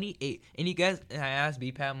 Like Hey. 28. And you guys, and I asked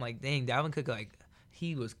BPAP, I'm like, dang, Dalvin Cook, like,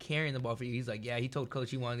 he was carrying the ball for you. He's like, yeah, he told coach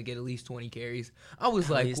he wanted to get at least 20 carries. I was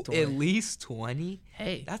At like, least 20. at least 20?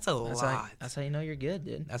 Hey, That's a lot. That's how you know you're good,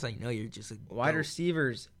 dude. That's how you know you're just a Wide dope.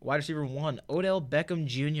 receivers. Wide receiver 1, Odell Beckham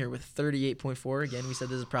Jr. with 38.4. Again, we said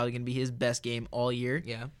this is probably going to be his best game all year.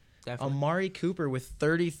 Yeah, definitely. Amari Cooper with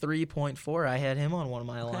 33.4. I had him on one of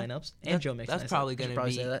my lineups. And Joe Mixon. That's probably going to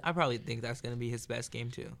be, say that. I probably think that's going to be his best game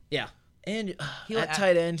too. Yeah. And He'll at act-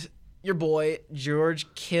 tight end, your boy,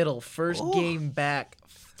 George Kittle. First Oh. game back,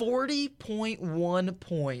 40.1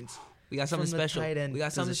 points. We got something From the special. tight end We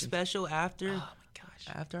got something position. special after Oh, my gosh.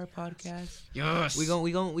 after our podcast. Yes.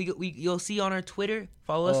 You'll see on our Twitter.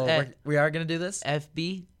 Follow us at we are going to do this?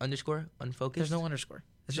 FB_unfocused. There's no underscore.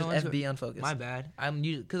 It's No just underscore. FB unfocused. My bad. I'm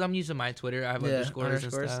using my Twitter. I have Yeah, underscores and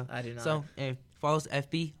underscores. stuff. I do not. So, hey, follow us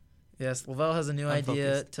FB. Yes, Lavelle has a new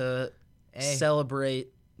idea Unfocused. to Hey. celebrate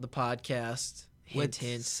the podcast. With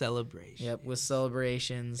Hint. celebration. Yep, with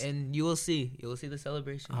celebrations. And you will see the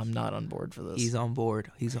celebrations. I'm not on board for this. He's on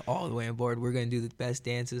board. He's all the way on board. We're gonna do the best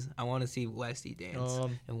dances. I want to see Westy dance.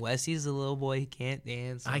 And Westy's a little boy. He can't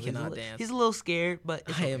dance. I He's a cannot little- dance. He's a little scared, but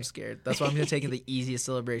it's I okay. am scared. That's why I'm going to take the easiest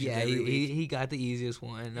celebration Yeah, every week. he got the easiest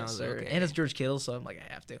one. And I Yes, was sir. like, okay. And it's George Kittle, so I'm like,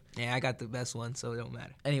 I have to. Yeah, I got the best one, so it don't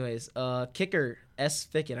matter. Anyways, kicker S.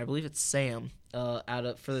 Ficken, I believe it's Sam, for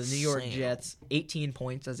the New York Sam. Jets, 18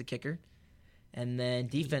 points as a kicker. And then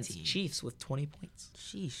defense 18. Chiefs with 20 points.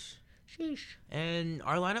 Sheesh. Sheesh. And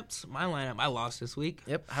our lineups, my lineup, I lost this week.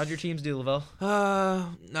 Yep. How'd your teams do, Lavelle?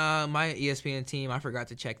 Nah, my ESPN team, I forgot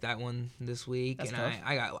to check that one this week, That's and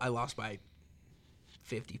tough. I lost by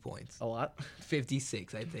 50 points, A lot.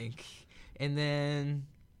 56, I think. And then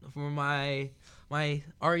for my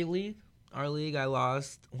our league, I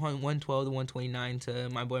lost 112 to 129 to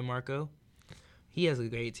my boy Marco. He has a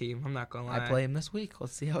great team. I'm not gonna lie. I play him this week.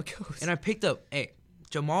 Let's see how it goes. And I picked up,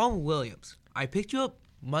 Jamal Williams. I picked you up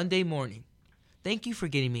Monday morning. Thank you for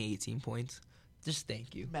getting me 18 points. Just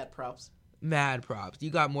thank you. Mad props. Mad props. You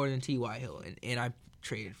got more than T.Y. Hill, and I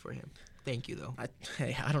traded for him. Thank you, though.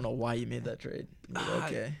 I don't know why you made that trade. But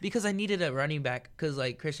okay. Because I needed a running back because,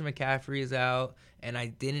 like, Christian McCaffrey is out, and I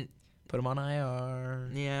didn't. Put him on IR.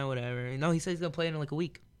 Yeah, whatever. No, he said he's going to play in, like, a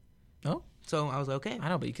week. Oh? So I was like, okay. I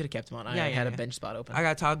know, but you could have kept him on IR. Yeah, I yeah, had a yeah. bench spot open. I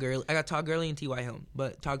got Todd Gurley and T.Y. Hill.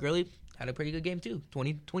 But Todd Gurley had a pretty good game, too.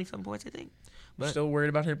 20-something points, I think. But Still worried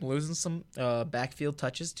about him losing some backfield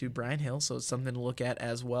touches to Brian Hill, so it's something to look at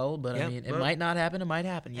as well. But I mean, it might not happen. It might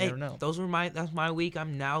happen. You never know. That's my week.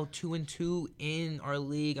 I'm now 2-2 in our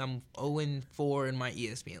league. I'm 0-4 in my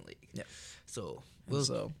ESPN league. Yeah. So let's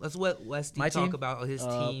let Westy my talk team, about his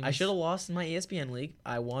team. I should have lost in my ESPN league.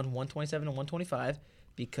 I won 127 and 125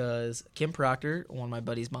 because Kim Proctor, one of my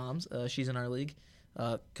buddy's moms, she's in our league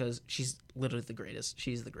because she's literally the greatest.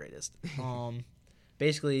 She's the greatest.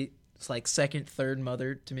 Basically, it's like second, third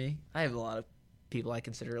mother to me. I have a lot of people I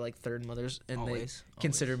consider like third mothers, and they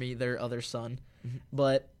consider me their other son. Mm-hmm.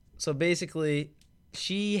 But so basically,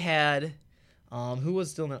 she had who was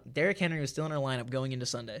still Derrick Henry was still in her lineup going into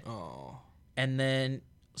Sunday. Oh. And then,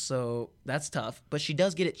 so that's tough. But she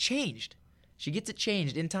does get it changed. She gets it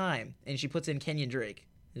changed in time, and she puts in Kenyon Drake,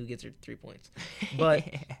 who gets her 3 points. But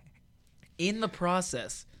in the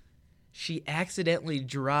process, she accidentally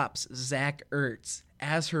drops Zach Ertz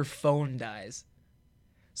as her phone dies.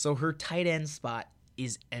 So her tight end spot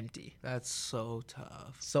is empty. That's so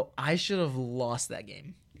tough. So I should have lost that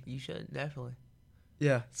game. You should, definitely.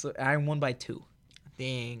 Yeah. So I won by 2.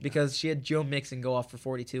 Dang. Because she had Joe Mixon go off for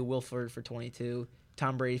 42, Will Fuller for 22,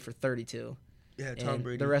 Tom Brady for 32. Yeah, Tom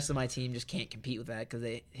Brady. The rest of my team just can't compete with that because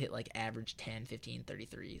they hit like average 10, 15,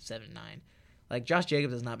 33, 7, 9. Like Josh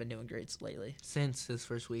Jacobs has not been doing great lately. Since his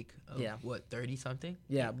first week of, 30-something?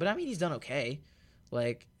 Yeah, but I mean, he's done okay.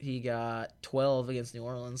 Like, he got 12 against New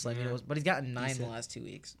Orleans. Like, but he's gotten 9 in the last 2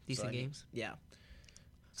 weeks. Decent games? Yeah.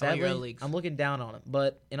 Sadly, I'm looking down on him.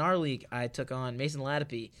 But in our league, I took on Mason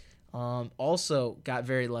Latapy. Also got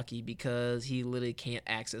very lucky because he literally can't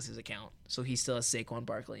access his account. So he still has Saquon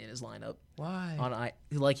Barkley in his lineup. Why?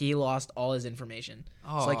 He lost all his information.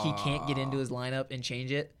 So, he can't get into his lineup and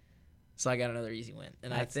change it. So I got another easy win.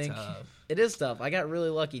 And That's I think tough. It is tough. I got really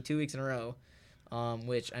lucky 2 weeks in a row,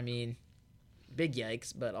 which, I mean, big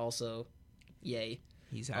yikes, but also yay.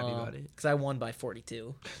 He's happy about it. Because I won by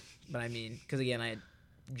 42. But, I mean, because, again, I had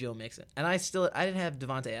Joe Mixon. And I didn't have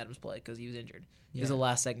Devontae Adams play because he was injured. It was a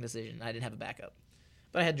last-second decision. I didn't have a backup.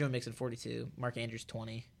 But I had Joe Mixon 42, Mark Andrews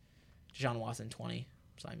 20, Deshaun Watson 20.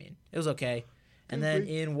 So, I mean, it was okay. And then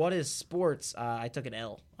in What is Sports, I took an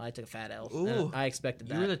L. I took a fat L. Ooh, I expected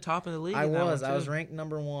that. You were the top of the league. I was ranked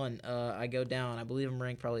number 1. I go down. I believe I'm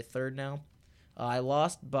ranked probably 3rd now. I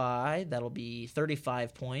lost by, that'll be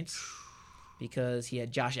 35 points because he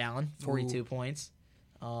had Josh Allen, 42 points.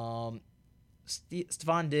 Stephon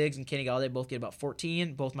Diggs and Kenny Galladay both get about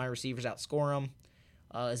 14. Both my receivers outscore him.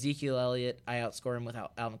 Ezekiel Elliott, I outscore him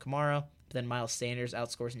without Alvin Kamara. But then Miles Sanders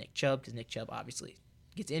outscores Nick Chubb because Nick Chubb obviously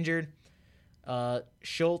gets injured.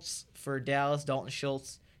 Schultz for Dallas, Dalton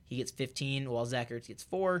Schultz, he gets 15 while Zach Ertz gets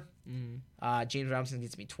 4. James Robinson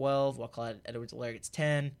gets me 12 while Clyde Edwards-Helaire gets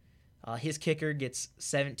 10. His kicker gets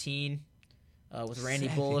 17 with Randy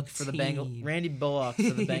Bullock for the Bengals. Randy Bullock for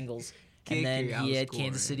the Bengals. And then he had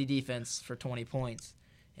Kansas City defense for 20 points.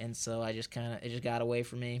 And so it just got away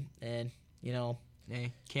from me. And, you know,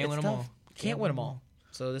 can't win them all. Can't win them all.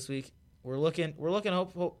 So this week, we're looking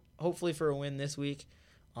hopefully for a win this week.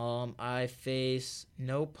 I face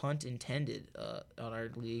no punt intended on our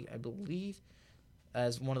league, I believe.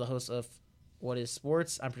 As one of the hosts of What is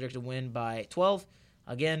Sports, I'm projected to win by 12.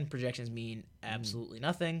 Again, projections mean absolutely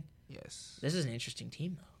nothing. Yes. This is an interesting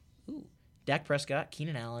team, though. Ooh. Dak Prescott,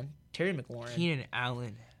 Keenan Allen, Terry McLaurin,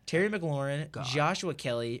 God. Joshua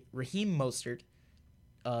Kelly, Raheem Mostert,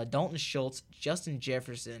 Dalton Schultz, Justin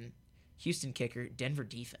Jefferson, Houston kicker, Denver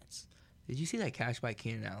defense. Did you see that catch by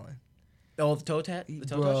Keenan Allen? Oh, the toe touch?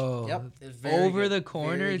 Bro, Yep. Over the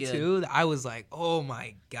corner, too. I was like, oh,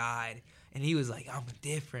 my God. And he was like, I'm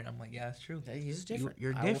different. I'm like, yeah, that's true. Yeah, he's different.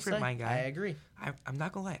 You're different, my guy. I agree. I'm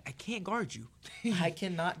not going to lie. I can't guard you. I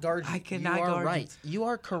cannot guard you. I cannot you are guard right. You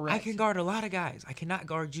are correct. I can guard a lot of guys. I cannot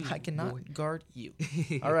guard you. I cannot guard you.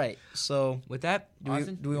 All right. So with that, do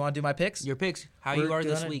we want to do my picks? Your picks. How you are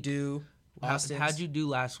this week? How'd you do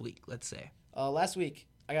last week? Let's say. Last week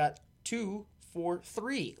I got 2 for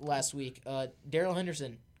 3. Last week, Darrell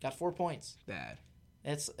Henderson got 4 points. Bad.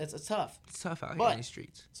 It's tough. It's tough out here in the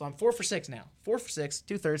streets. So I'm 4 for 6 now. 4 for 6,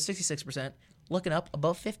 2/3, 66%. Looking up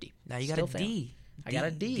above 50. Now you got a D. I got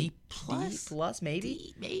a D. D plus. D plus, maybe.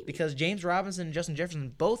 D, maybe. Because James Robinson and Justin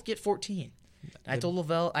Jefferson both get 14. I told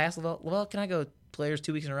Lavelle, I asked Lavelle, can I go players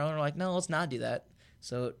 2 weeks in a row? And they're like, no, let's not do that.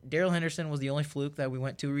 So Darrell Henderson was the only fluke that we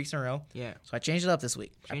went 2 weeks in a row. Yeah. So I changed it up this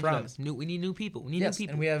week. I promise. We need new people. We need new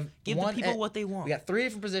people. And we have give the people what they want. We got 3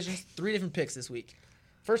 different positions, 3 different picks this week.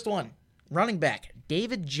 First one, running back,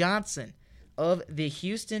 David Johnson of the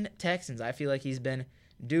Houston Texans. I feel like he's been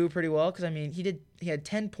doing pretty well because, I mean, he had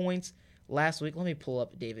 10 points last week. Let me pull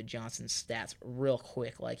up David Johnson's stats real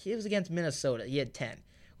quick. Like, he was against Minnesota. He had 10,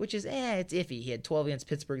 which is, it's iffy. He had 12 against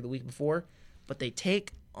Pittsburgh the week before, but they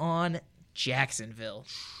take on Jacksonville.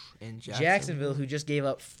 Jacksonville, who just gave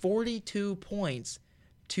up 42 points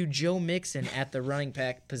to Joe Mixon at the running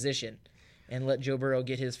back position and let Joe Burrow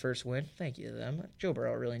get his first win. Thank you to them. Joe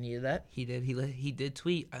Burrow really needed that. He did. He did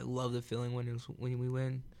tweet, "I love the feeling when we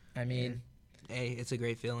win." I mean, hey, it's a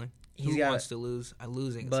great feeling. Who wants to lose?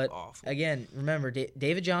 Losing is awful. Again, remember,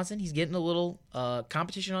 David Johnson, he's getting a little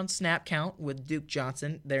competition on snap count with Duke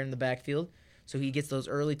Johnson there in the backfield, so he gets those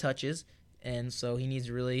early touches, and so he needs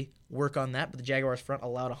to really work on that. But the Jaguars front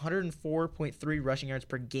allowed 104.3 rushing yards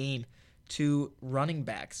per game to running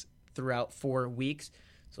backs throughout 4 weeks,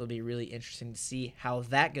 so it'll be really interesting to see how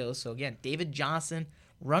that goes. So again, David Johnson,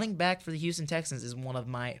 running back for the Houston Texans, is one of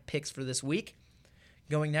my picks for this week.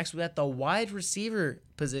 Going next, we got the wide receiver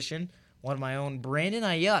position, one of my own, Brandon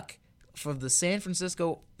Ayuk for the San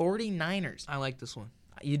Francisco 49ers. I like this one.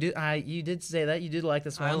 You did say that. You did like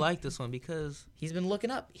this one. I like this one because he's been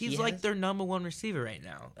looking up. He's like their number one receiver right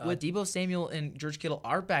now. With Deebo Samuel and George Kittle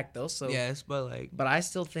are back though, so yes, but I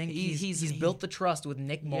still think he's built the trust with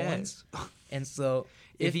Nick Mullins, yes. And so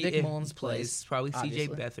if Nick Mullins plays, probably CJ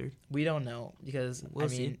Beathard. We don't know because we'll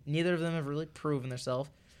see. Neither of them have really proven themselves.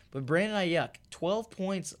 But Brandon Ayuk, 12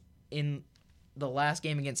 points in the last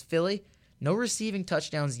game against Philly. No receiving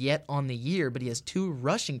touchdowns yet on the year, but he has 2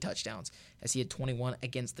 rushing touchdowns, as he had 21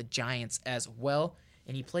 against the Giants as well.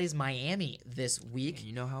 And he plays Miami this week. And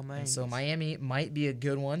you know how Miami. So Miami might be a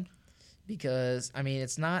good one because,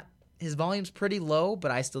 it's not – his volume's pretty low,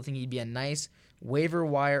 but I still think he'd be a nice waiver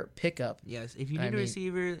wire pickup. Yes, if you need a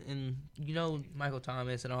receiver and Michael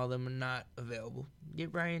Thomas and all of them are not available,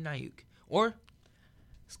 get Brandon Ayuk. Or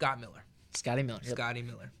Scotty Miller. Yep. Scotty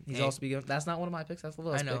Miller. He's also be good. That's not one of my picks. That's the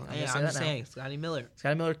lowest. I know. Pick. I'm just saying, Scotty Miller.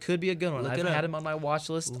 Scotty Miller could be a good one. I've had him on my watch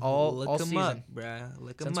list all season. Look him up,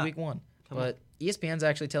 bruh. Since week 1. But ESPN's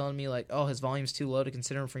actually telling me, his volume's too low to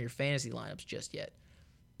consider him for your fantasy lineups just yet.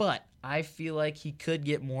 But I feel like he could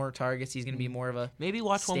get more targets. He's going to be more of a maybe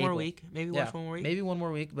watch staple. one more week. Maybe one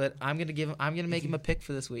more week. But I'm going to make him a pick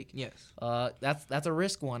for this week. Yes. That's a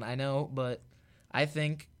risk one, I know, but I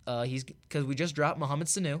think because we just dropped Mohamed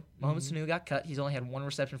Sanu. Mohamed Sanu got cut. He's only had 1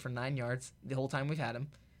 reception for 9 yards the whole time we've had him.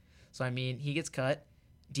 So he gets cut.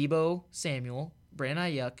 Deebo Samuel,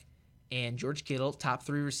 Brandon Ayuk, and George Kittle, top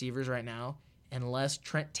 3 receivers right now, unless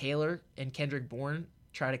Trent Taylor and Kendrick Bourne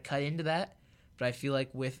try to cut into that. But I feel like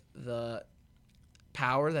with the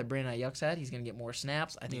power that Brandon Ayuk's had, he's going to get more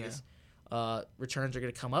snaps. I think his returns are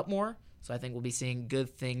going to come up more. So I think we'll be seeing good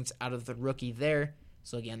things out of the rookie there.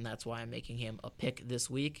 So again, that's why I'm making him a pick this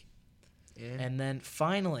week. Yeah. And then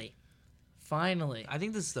finally, I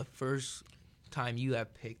think this is the first time you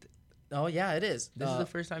have picked. Oh yeah, it is. This is the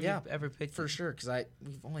first time you've ever picked for sure because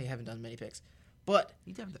we haven't done many picks. But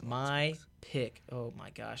my pick, oh my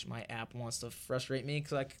gosh, my app wants to frustrate me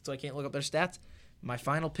so I can't look up their stats. My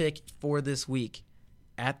final pick for this week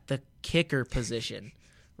at the kicker position,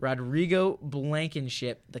 Rodrigo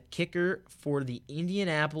Blankenship, the kicker for the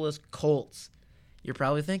Indianapolis Colts. You're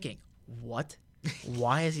probably thinking, what?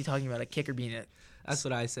 Why is he talking about a kicker being a That's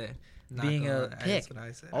what I say. Being a pick. That's what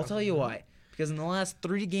I say. I'll tell you why. Because in the last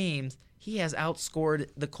 3 games, he has outscored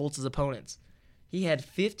the Colts' opponents. He had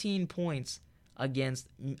 15 points against,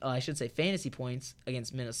 fantasy points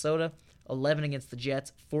against Minnesota, 11 against the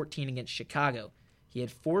Jets, 14 against Chicago. He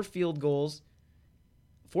had 4 field goals,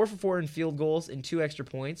 4 for 4 in field goals and 2 extra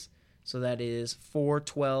points. So that is 4,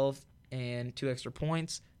 12, and 2 extra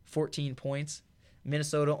points, 14 points.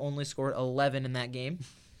 Minnesota only scored 11 in that game.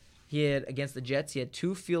 He had, against the Jets, he had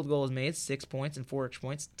 2 field goals made, 6 points, and 4 extra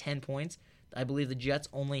points, 10 points. I believe the Jets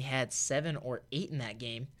only had 7 or 8 in that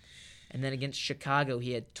game. And then against Chicago,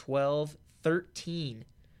 he had 13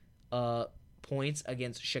 points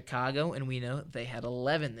against Chicago, and we know they had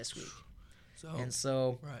 11 this week.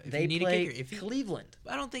 So they play Cleveland.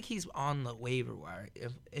 I don't think he's on the waiver wire.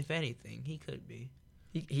 If anything, he could be.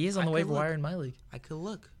 He is on the waiver wire in my league. I could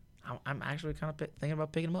look. I'm actually kind of thinking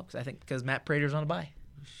about picking him up because Matt Prater's on a bye.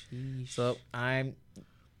 Sheesh. So I'm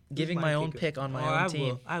giving my own pick on my own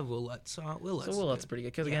team. Will Lutz. Will Lutz pretty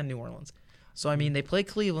good because again, New Orleans. So they play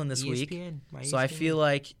Cleveland this week. So I feel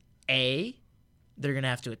like A, they're gonna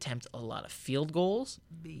have to attempt a lot of field goals.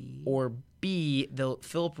 Or B,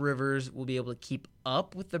 Phillip Rivers will be able to keep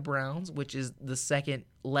up with the Browns, which is the second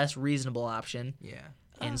less reasonable option. Yeah.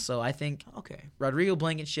 And so I think Rodrigo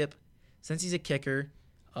Blankenship, since he's a kicker,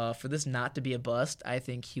 for this not to be a bust, I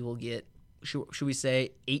think he will get, should we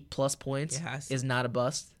say, 8+ points is not a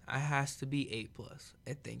bust. It has to be 8+.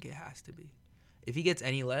 I think it has to be. If he gets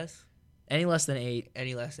any less than 8,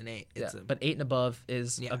 but 8 and above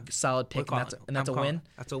is a solid pick, and that's a win.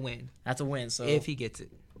 That's a win. That's a win. So if he gets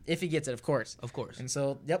it, If he gets it, of course. Of course. And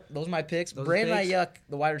so, yep, those are my picks. Those are Brandon picks. Ayuk,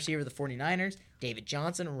 the wide receiver of the 49ers. David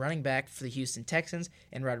Johnson, running back for the Houston Texans.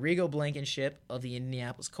 And Rodrigo Blankenship of the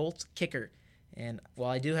Indianapolis Colts, kicker. And while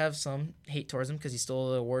I do have some hate towards him because he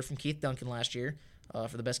stole the award from Keith Duncan last year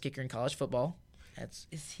for the best kicker in college football.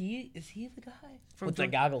 Is he the guy from With the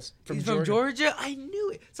Georgia? goggles. He's from Georgia? I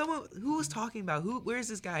knew it. Someone who was talking about where's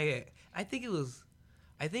this guy at? I think it was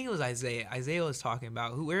Isaiah. Isaiah was talking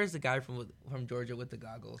about where is the guy from Georgia with the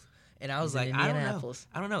goggles? And I was He's in like, I Indianapolis.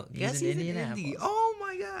 don't know. He's Guess in he's Indianapolis. in Indy. Oh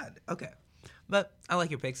my God. Okay. But I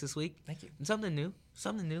like your picks this week. Thank you. And something new.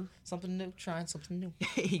 Something new. Something new. Trying something new.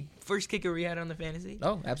 First kicker we had on the fantasy.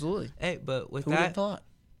 Oh, absolutely. Hey, but with Who would have that, thought?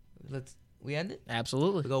 we end it.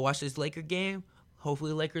 Absolutely. We go watch this Laker game.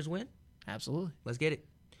 Hopefully the Lakers win. Absolutely. Let's get it.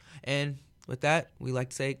 And with that, we like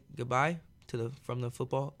to say goodbye from the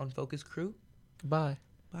Football Unfocused crew. Goodbye.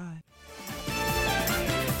 Bye.